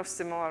they're kind of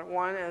similar.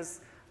 One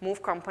is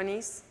move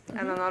companies,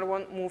 and another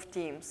one move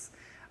teams.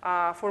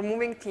 For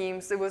moving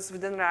teams, it was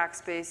within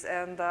Rackspace,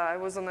 and I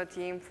was on a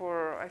team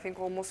for, I think,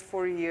 almost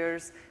 4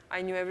 years.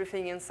 I knew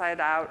everything inside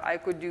out. I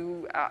could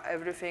do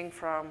everything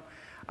from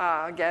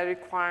get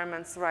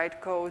requirements, write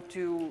code,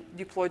 to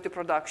deploy to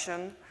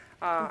production.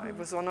 It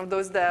was one of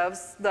those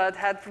devs that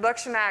had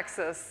production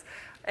access,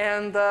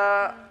 and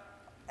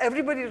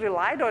everybody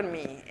relied on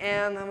me.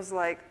 And I was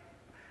like,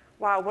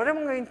 wow, what am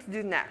I going to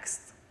do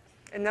next?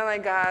 And then I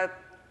got,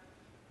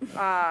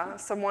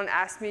 someone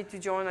asked me to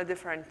join a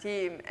different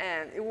team,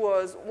 and it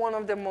was one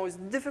of the most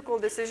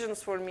difficult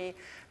decisions for me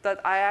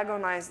that I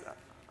agonized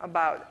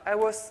about. I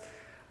was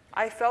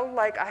I felt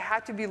like I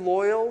had to be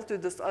loyal to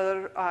this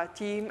other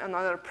team,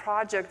 another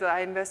project that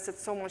I invested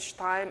so much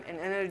time and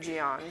energy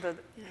on.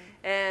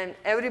 And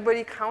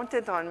everybody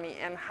counted on me,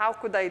 and how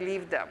could I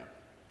leave them?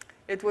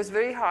 It was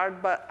very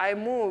hard, but I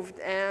moved,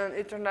 and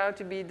it turned out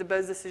to be the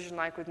best decision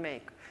I could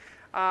make,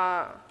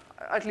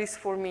 at least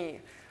for me.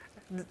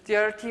 The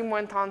other team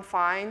went on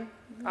fine.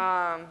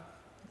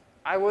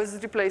 I was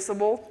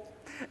replaceable,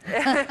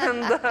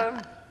 and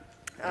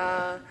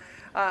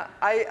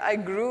I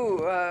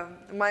grew.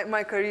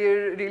 My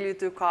career really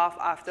took off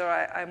after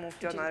I moved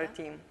to another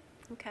team.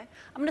 Okay.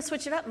 I'm going to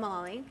switch it up,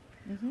 Malali.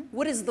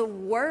 What is the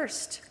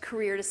worst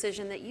career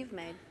decision that you've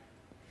made?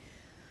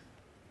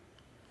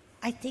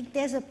 I think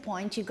there's a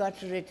point you got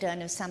to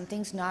return. If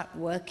something's not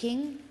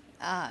working,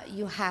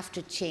 you have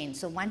to change.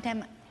 So one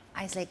time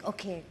I was like,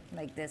 okay,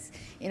 like this,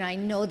 I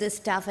know this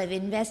stuff, I've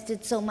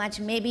invested so much,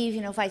 maybe,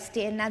 if I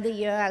stay another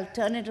year, I'll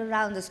turn it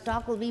around, the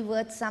stock will be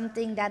worth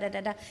something,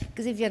 da-da-da-da.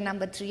 Because if you're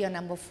number 3 or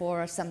number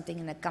 4 or something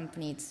in a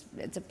company,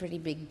 it's a pretty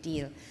big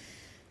deal.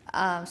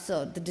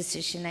 So the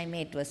decision I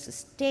made was to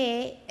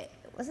stay. It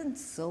wasn't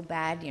so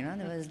bad,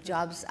 there was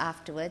jobs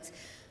afterwards.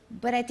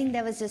 But I think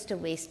that was just a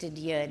wasted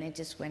year, and it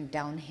just went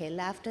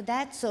downhill after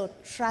that. So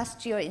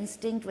trust your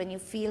instinct when you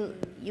feel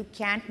you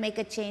can't make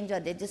a change, or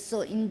they're just so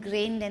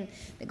ingrained and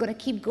they're going to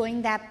keep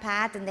going that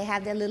path, and they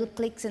have their little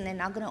clicks and they're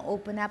not going to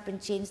open up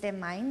and change their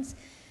minds.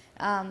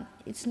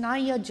 It's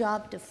not your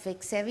job to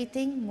fix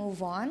everything.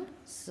 Move on.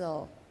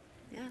 So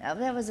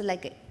that was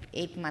like an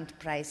 8-month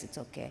price. It's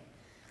okay.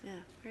 Yeah,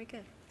 very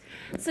good.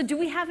 So do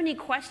we have any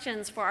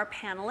questions for our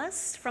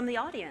panelists from the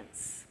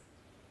audience?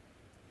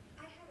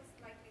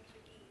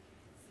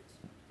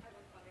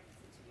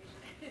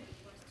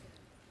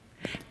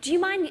 Do you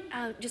mind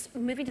just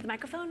moving to the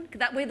microphone?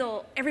 That way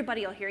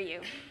everybody will hear you.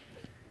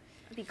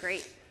 That'd be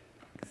great.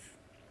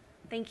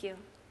 Thank you.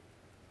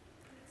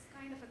 It's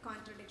kind of a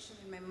contradiction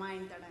in my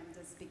mind that I'm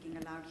just speaking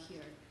aloud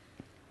here.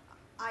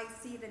 I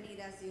see the need,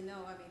 as you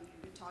know,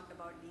 we talked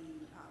about the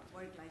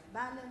work-life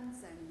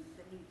balance and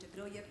the need to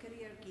grow your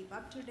career, keep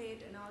up to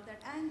date and all that,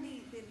 and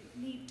the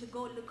need to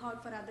go look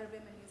out for other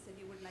women. You said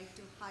you would like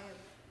to hire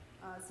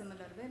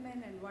similar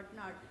women and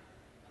whatnot.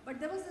 But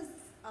there was this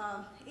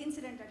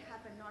incident that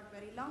happened not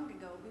very long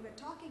ago. We were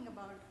talking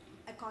about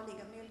a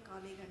male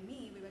colleague and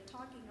me, we were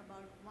talking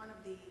about one of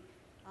the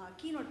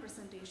keynote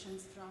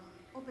presentations from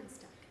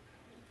OpenStack.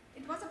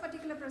 It was a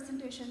particular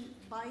presentation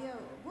by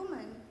a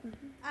woman,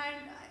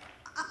 and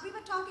we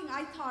were talking,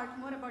 I thought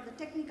more about the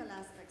technical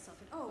aspects of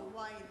it. Oh,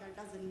 why that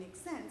doesn't make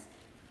sense.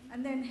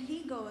 And then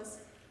he goes,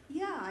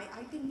 yeah,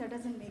 I think that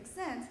doesn't make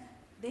sense.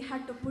 They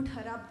had to put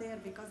her up there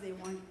because they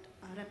want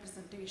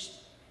representation.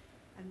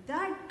 And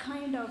that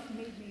kind of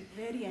made me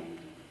very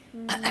angry.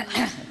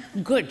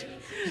 Good.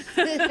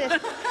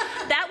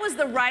 That was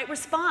the right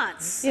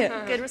response.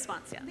 Yeah. Good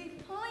response, yeah. The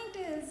point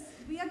is,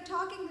 we are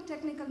talking the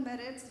technical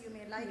merits. You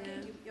may like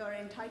it. You're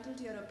entitled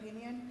to your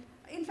opinion.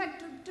 In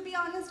fact, to be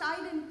honest, I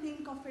didn't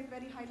think of it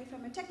very highly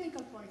from a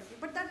technical point of view.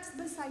 But that's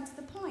besides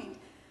the point.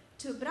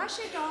 To brush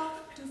it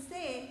off, to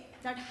say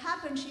that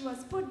happened, she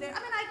was put there.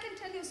 I can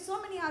tell you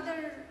so many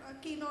other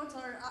keynotes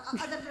or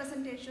other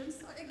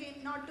presentations,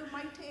 again, not to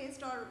my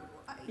taste or,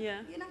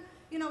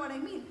 you know what I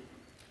mean.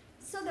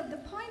 So the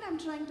point I'm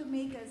trying to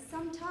make is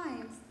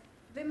sometimes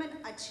women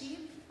achieve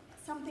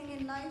something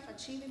in life,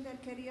 achieve in their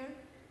career,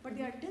 but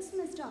they are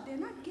dismissed off. They're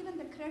not given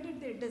the credit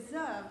they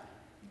deserve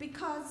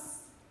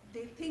because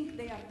they think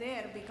they are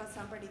there because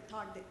somebody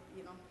thought that,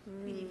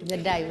 we need to the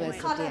diversity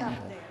color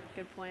up there.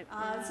 Good point.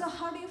 So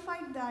how do you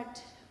find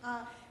that?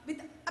 I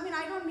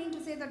don't mean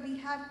to say that we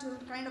have to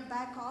kind of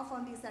back off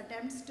on these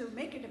attempts to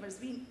make it diverse.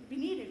 We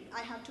need it.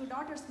 I have 2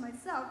 daughters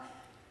myself.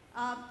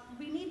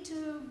 We need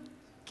to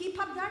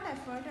keep up that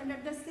effort, and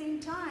at the same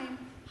time,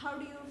 how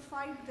do you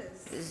fight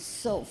this?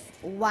 So,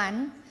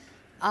 one,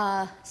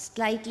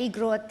 slightly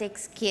grow a thick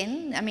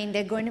skin.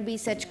 There are going to be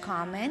such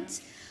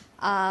comments.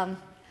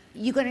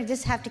 You're going to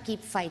just have to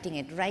keep fighting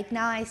it. Right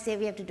now, I say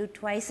we have to do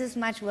twice as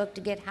much work to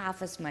get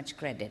half as much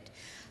credit.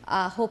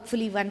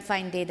 Hopefully, one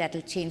fine day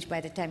that'll change by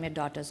the time your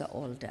daughters are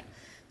older.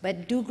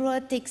 But do grow a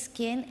thick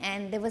skin.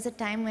 And there was a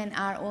time when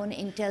our own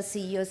Intel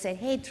CEO said,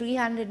 hey,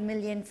 300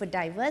 million for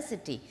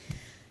diversity.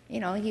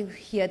 You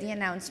hear the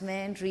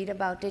announcement, read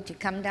about it, you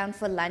come down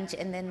for lunch,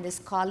 and then this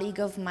colleague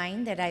of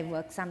mine that I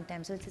work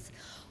sometimes with says,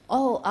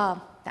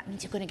 that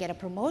means you're going to get a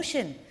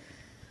promotion.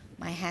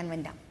 My hand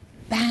went down.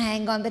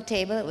 Bang on the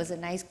table. It was a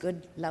nice,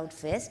 good, loud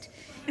fist.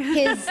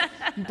 His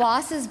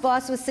boss's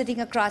boss was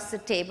sitting across the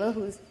table,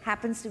 who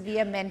happens to be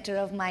a mentor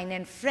of mine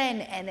and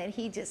friend, and then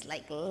he just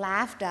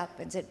laughed up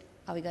and said,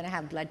 are we going to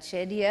have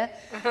bloodshed here?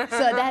 So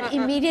that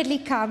immediately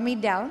calmed me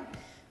down.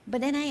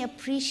 But then I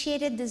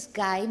appreciated this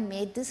guy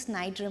made this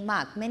snide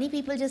remark. Many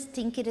people just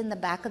think it in the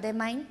back of their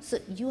mind. So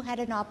you had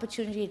an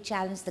opportunity to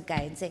challenge the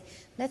guy and say,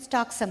 let's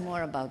talk some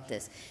more about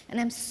this. And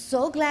I'm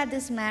so glad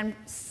this man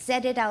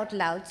said it out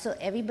loud so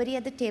everybody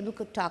at the table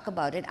could talk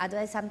about it.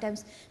 Otherwise,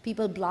 sometimes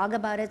people blog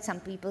about it, some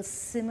people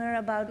simmer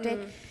about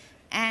it.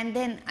 And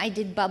then I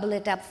did bubble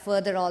it up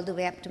further all the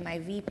way up to my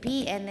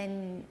VP, and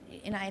then,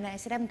 and I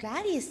said, I'm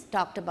glad he's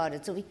talked about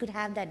it, so we could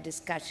have that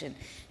discussion.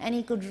 And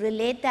he could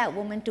relate that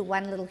woman to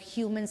one little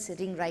human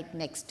sitting right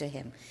next to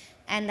him.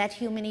 And that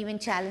human even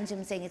challenged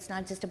him, saying, it's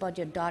not just about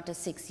your daughter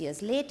 6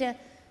 years later.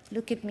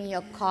 Look at me,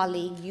 your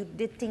colleague. You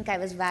did think I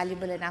was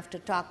valuable enough to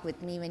talk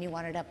with me when you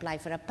wanted to apply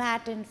for a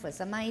patent, for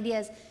some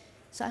ideas.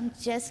 So I'm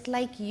just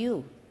like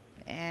you.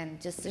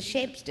 And just the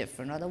shape's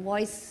different, or the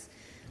voice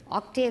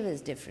octave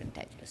is different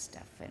type of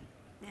stuff. And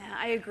yeah,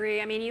 I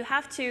agree. I mean, you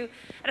have to,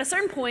 at a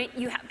certain point,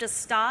 you have to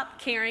stop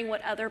caring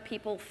what other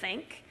people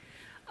think.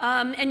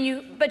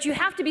 But you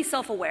have to be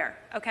self-aware,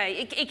 okay?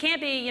 It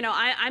can't be, you know,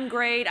 I'm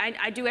great,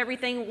 I do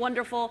everything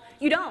wonderful.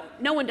 You don't.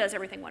 No one does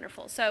everything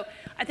wonderful. So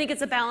I think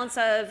it's a balance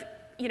of,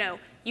 you know,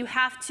 you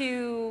have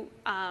to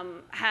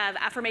have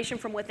affirmation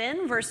from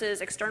within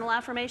versus external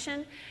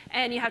affirmation,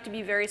 and you have to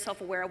be very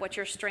self-aware of what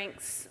your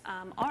strengths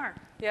are.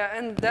 Yeah,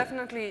 and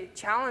definitely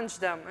challenge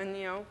them. And,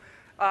 you know,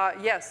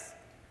 yes,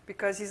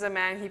 because he's a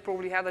man, he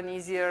probably had an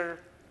easier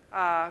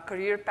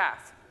career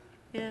path.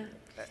 Yeah.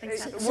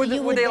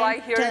 Would they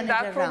like hearing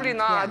that? Probably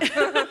not.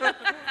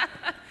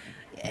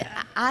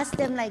 Yeah. Ask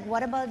them, like,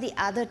 what about the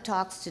other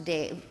talks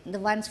today, the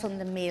ones from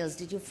the males?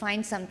 Did you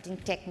find something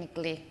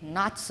technically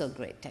not so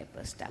great type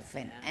of stuff?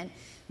 And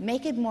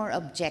make it more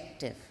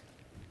objective.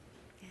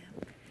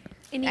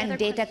 Yeah. And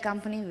data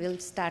company will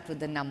start with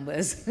the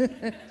numbers.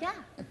 Yeah.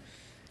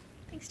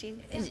 Thanks,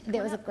 Jean. Yeah,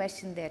 there was a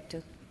question there,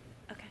 too.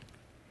 Okay.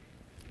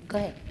 Go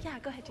ahead. Yeah,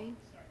 go ahead, Jean.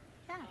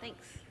 Yeah,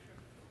 thanks.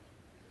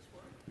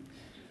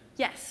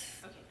 Yes.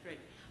 Okay, great.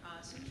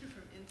 Since you're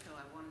from Intel,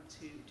 I wanted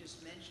to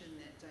just mention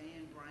that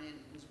Diane Bryant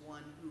was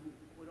one who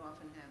would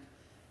often have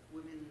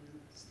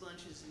women's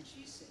lunches, and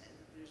she said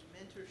that there's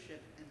mentorship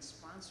and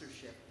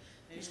sponsorship.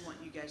 I just want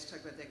you guys to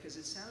talk about that, because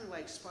it sounded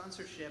like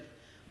sponsorship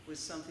was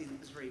something that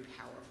was very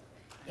powerful.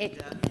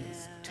 It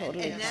is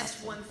totally and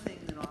that's one thing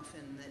that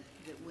often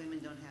that women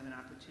don't have an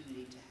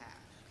opportunity to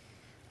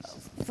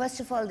have. First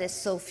of all, there's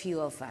so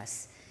few of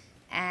us,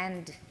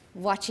 and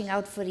watching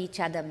out for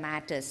each other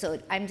matters. So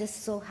I'm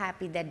just so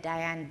happy that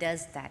Diane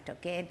does that,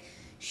 okay? And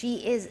she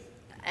is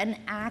an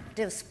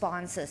active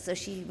sponsor. So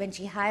when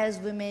she hires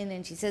women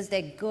and she says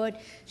they're good,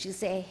 she'll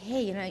say,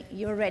 hey, you know,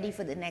 you're ready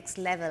for the next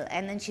level.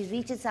 And then she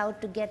reaches out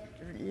to get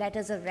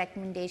letters of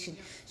recommendation.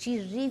 She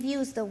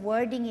reviews the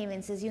wording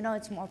even, says, you know,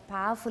 it's more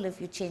powerful if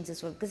you change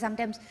this word. Because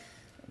sometimes,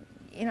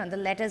 you know, the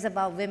letters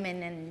about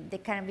women, and they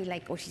kind of be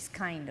like, oh, she's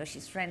kind, or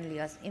she's friendly,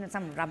 or, you know,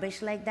 some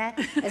rubbish like that,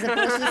 as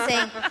opposed to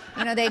saying,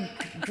 you know, they're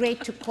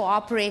great to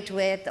cooperate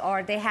with,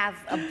 or they have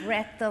a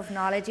breadth of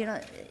knowledge. You know,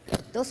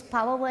 those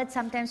power words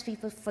sometimes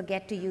people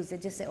forget to use. They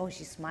just say, oh,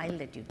 she smiled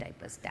at you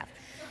type of stuff.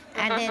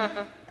 And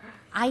then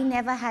I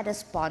never had a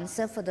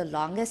sponsor for the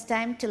longest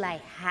time till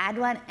I had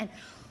one. And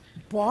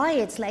boy,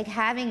 it's like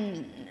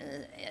having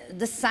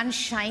the sun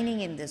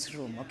shining in this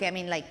room, okay? I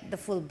mean, like the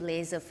full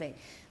blaze of it.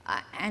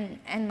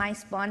 And my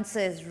sponsor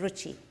is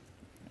Ruchi,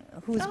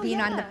 who's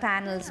been on the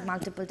panels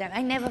multiple times.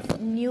 I never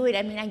knew it.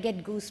 I mean, I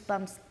get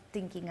goosebumps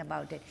thinking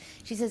about it.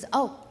 She says,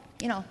 oh,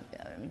 you know,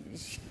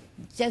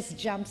 just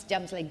jumps,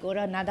 like go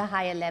to another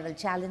higher level,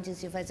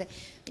 challenges you. If I say,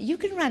 you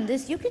can run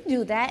this, you can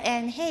do that,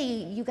 and hey,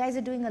 you guys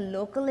are doing a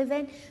local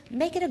event,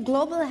 make it a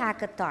global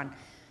hackathon.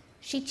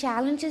 She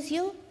challenges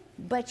you,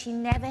 but she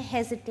never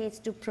hesitates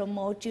to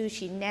promote you.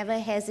 She never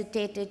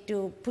hesitated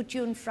to put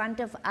you in front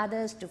of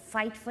others, to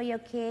fight for your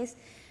case.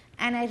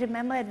 And I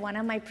remember at one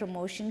of my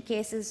promotion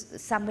cases,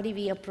 somebody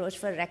we approached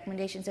for a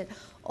recommendation said,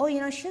 oh, you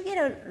know, she'll get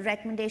a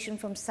recommendation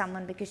from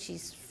someone because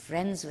she's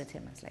friends with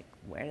him. I was like,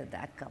 where did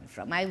that come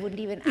from? I wouldn't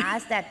even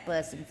ask that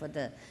person for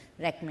the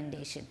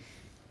recommendation.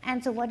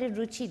 And so what did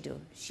Ruchi do?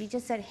 She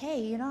just said, hey,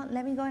 you know,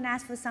 let me go and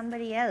ask for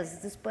somebody else.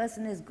 This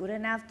person is good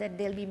enough that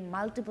there'll be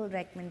multiple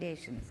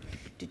recommendations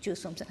to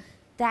choose from. So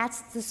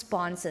that's the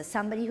sponsor,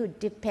 somebody who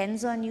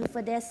depends on you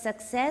for their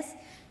success,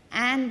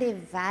 and they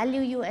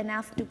value you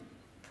enough to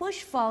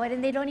push forward,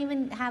 and they don't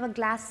even have a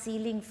glass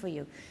ceiling for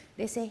you.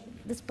 They say,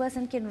 this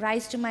person can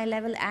rise to my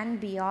level and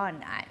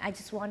beyond. I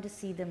just want to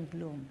see them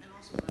bloom. And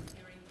also what I'm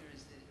hearing here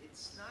is that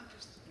it's not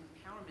just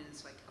empowerment,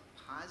 it's like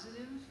a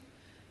positive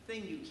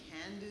thing. You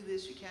can do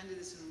this,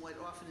 and what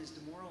often is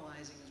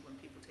demoralizing is when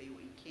people tell you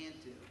what you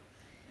can't do.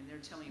 And they're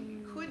telling you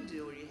what you could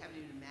do, or you haven't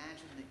even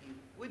imagined that you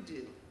would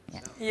do.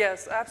 Yeah. So.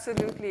 Yes,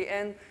 absolutely.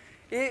 And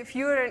if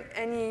you're in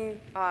any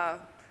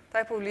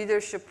type of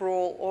leadership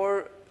role,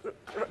 or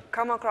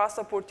come across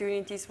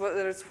opportunities,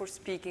 whether it's for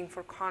speaking,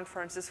 for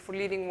conferences, for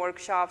leading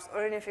workshops,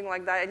 or anything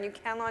like that, and you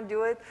cannot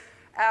do it,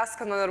 ask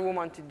another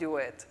woman to do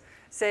it.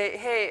 Say,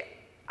 hey,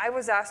 I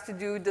was asked to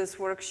do this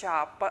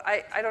workshop, but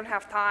I don't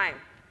have time.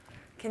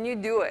 Can you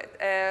do it?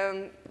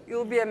 And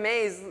you'll be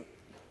amazed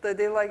that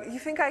they're like, you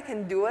think I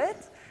can do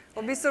it?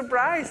 I'll be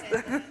surprised.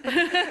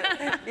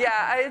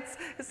 Yeah,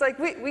 it's like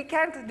we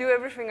can't do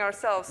everything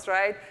ourselves,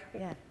 right?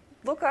 Yeah.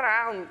 Look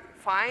around.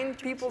 Find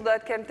people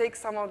that can take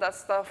some of that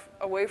stuff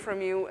away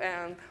from you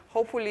and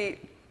hopefully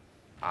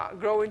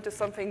grow into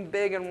something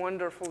big and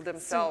wonderful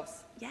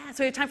themselves. So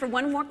we have time for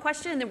one more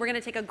question, and then we're going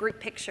to take a group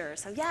picture.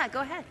 So yeah,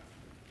 go ahead.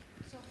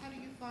 So how do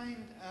you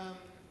find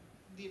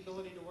the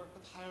ability to work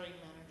with hiring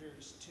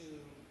managers to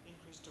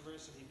increase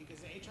diversity? Because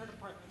the HR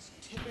departments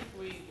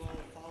typically will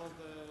follow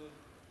the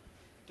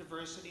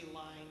diversity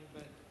line,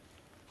 but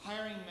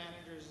hiring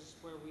managers is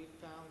where we've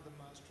found the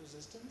most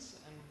resistance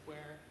and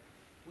where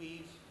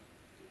we've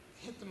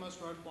hit the most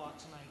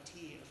roadblocks in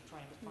IT of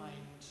trying to find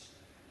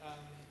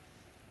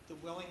the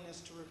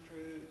willingness to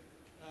recruit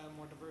a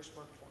more diverse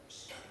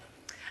workforce.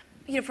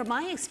 You know, from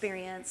my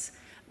experience,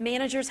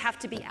 managers have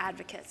to be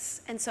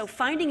advocates. And so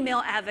finding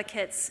male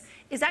advocates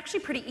is actually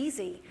pretty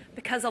easy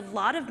because a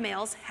lot of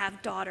males have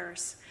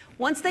daughters.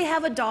 Once they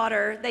have a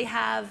daughter, they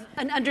have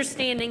an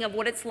understanding of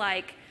what it's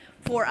like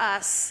for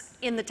us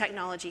in the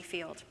technology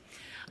field.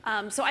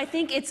 So I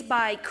think it's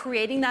by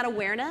creating that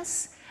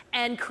awareness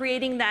and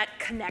creating that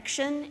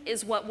connection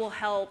is what will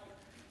help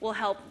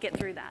get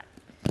through that.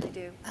 I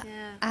do.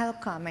 Yeah. I'll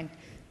comment.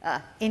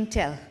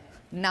 Intel,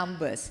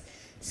 numbers.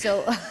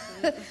 So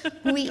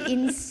we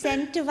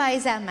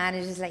incentivize our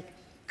managers, like,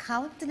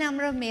 count the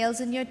number of males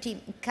in your team,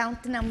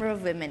 count the number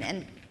of women.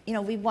 And, you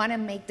know, we want to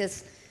make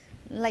this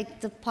like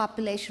the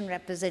population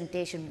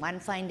representation, one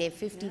fine day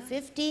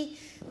 50-50.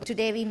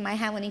 Today we might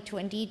have only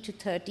 20 to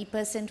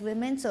 30%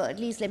 women, so at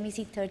least let me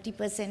see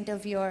 30%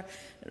 of your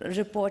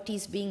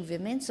reportees being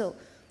women. So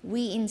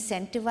we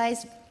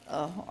incentivize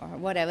or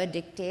whatever,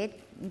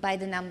 dictate by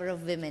the number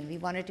of women. We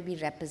want it to be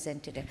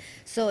representative.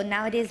 So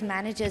nowadays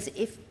managers,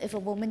 if a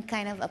woman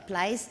kind of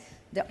applies,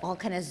 they're all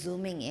kind of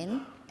zooming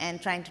in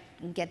and trying to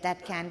get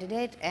that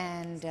candidate,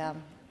 and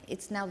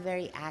it's now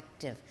very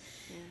active.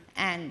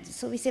 And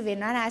so we say, we're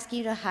not asking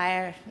you to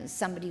hire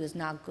somebody who's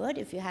not good.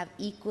 If you have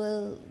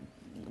equal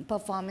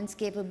performance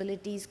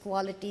capabilities,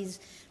 qualities,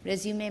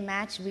 resume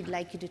match, we'd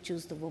like you to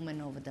choose the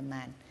woman over the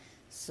man.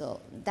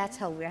 So that's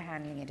how we're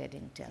handling it at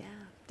Intel. Yeah,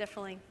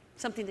 definitely.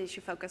 Something that you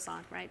should focus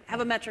on, right? Have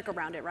a metric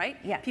around it, right?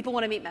 Yeah. People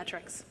want to meet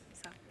metrics.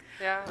 So.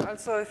 Yeah,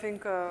 also I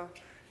think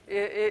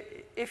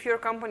if your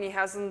company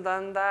hasn't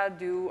done that,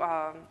 do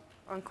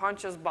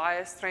unconscious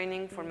bias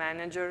training for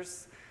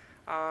managers.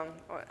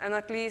 And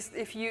at least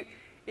if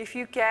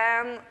you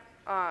can,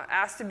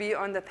 ask to be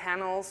on the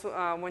panels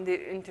when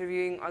they're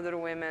interviewing other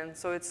women.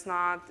 So it's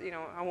not, you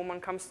know, a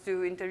woman comes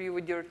to interview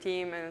with your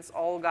team and it's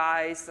all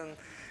guys, and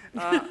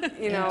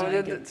you know,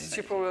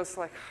 she probably was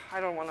like, I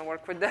don't want to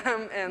work with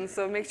them. And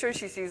so make sure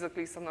she sees at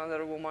least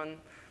another woman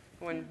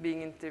when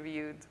being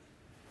interviewed.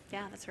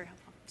 Yeah, that's very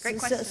helpful. Great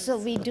question. So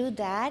we do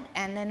that,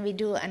 and then we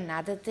do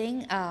another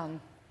thing.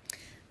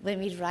 When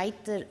we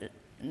write the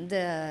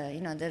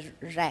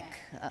rec,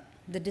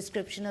 the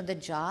description of the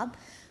job,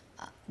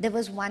 there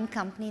was one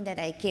company that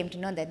I came to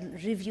know that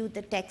reviewed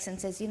the text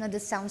and says, you know,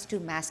 this sounds too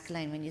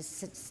masculine when you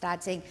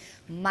start saying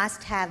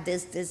must have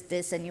this, this,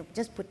 this, and you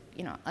just put,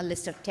 you know, a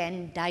list of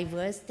 10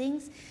 diverse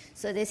things.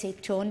 So they say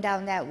tone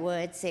down that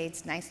word, say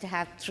it's nice to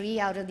have 3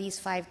 out of these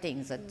 5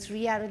 things, or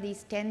 3 out of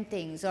these 10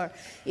 things, or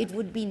it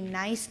would be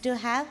nice to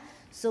have,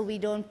 so we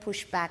don't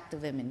push back the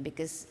women.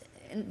 Because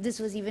this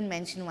was even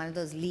mentioned in one of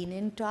those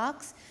lean-in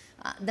talks.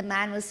 The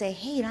man will say,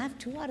 hey, I have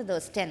 2 out of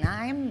those 10.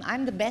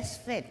 I'm the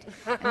best fit.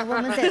 And the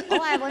woman says, oh,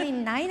 I have only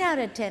 9 out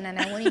of 10, and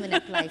I won't even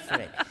apply for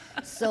it.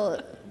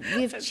 So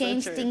we've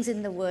changed things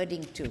in the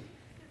wording too.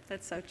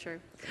 That's so true.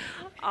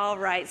 All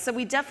right, so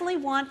we definitely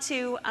want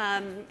to,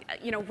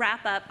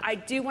 wrap up. I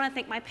do want to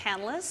thank my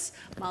panelists.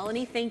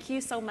 Malini, thank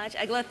you so much.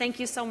 Egla, thank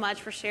you so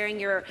much for sharing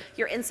your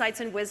insights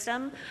and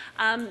wisdom.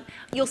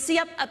 You'll see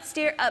up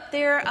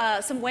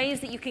there some ways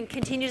that you can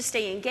continue to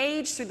stay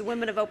engaged through the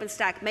Women of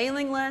OpenStack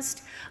mailing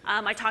list.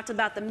 I talked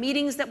about the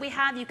meetings that we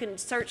have. You can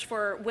search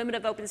for Women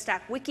of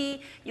OpenStack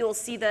Wiki. You'll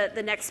see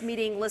the next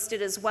meeting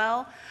listed as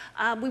well.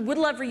 We would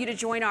love for you to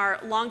join our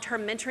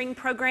long-term mentoring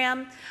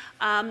program.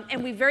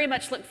 And we very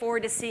much look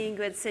forward to seeing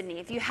you at Sydney.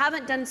 If you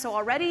haven't done so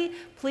already,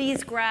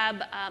 please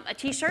grab a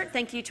t-shirt.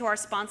 Thank you to our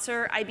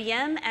sponsor,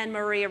 IBM, and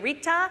Maria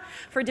Rita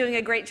for doing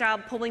a great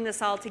job pulling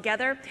this all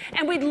together.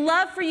 And we'd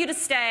love for you to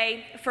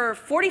stay for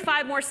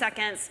 45 more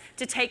seconds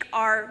to take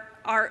our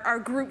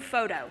group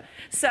photo.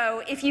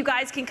 So if you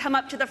guys can come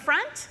up to the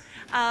front,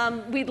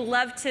 we'd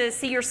love to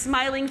see your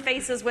smiling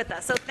faces with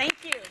us. So thank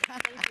you.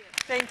 Thank you.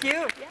 Thank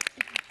you. Yeah.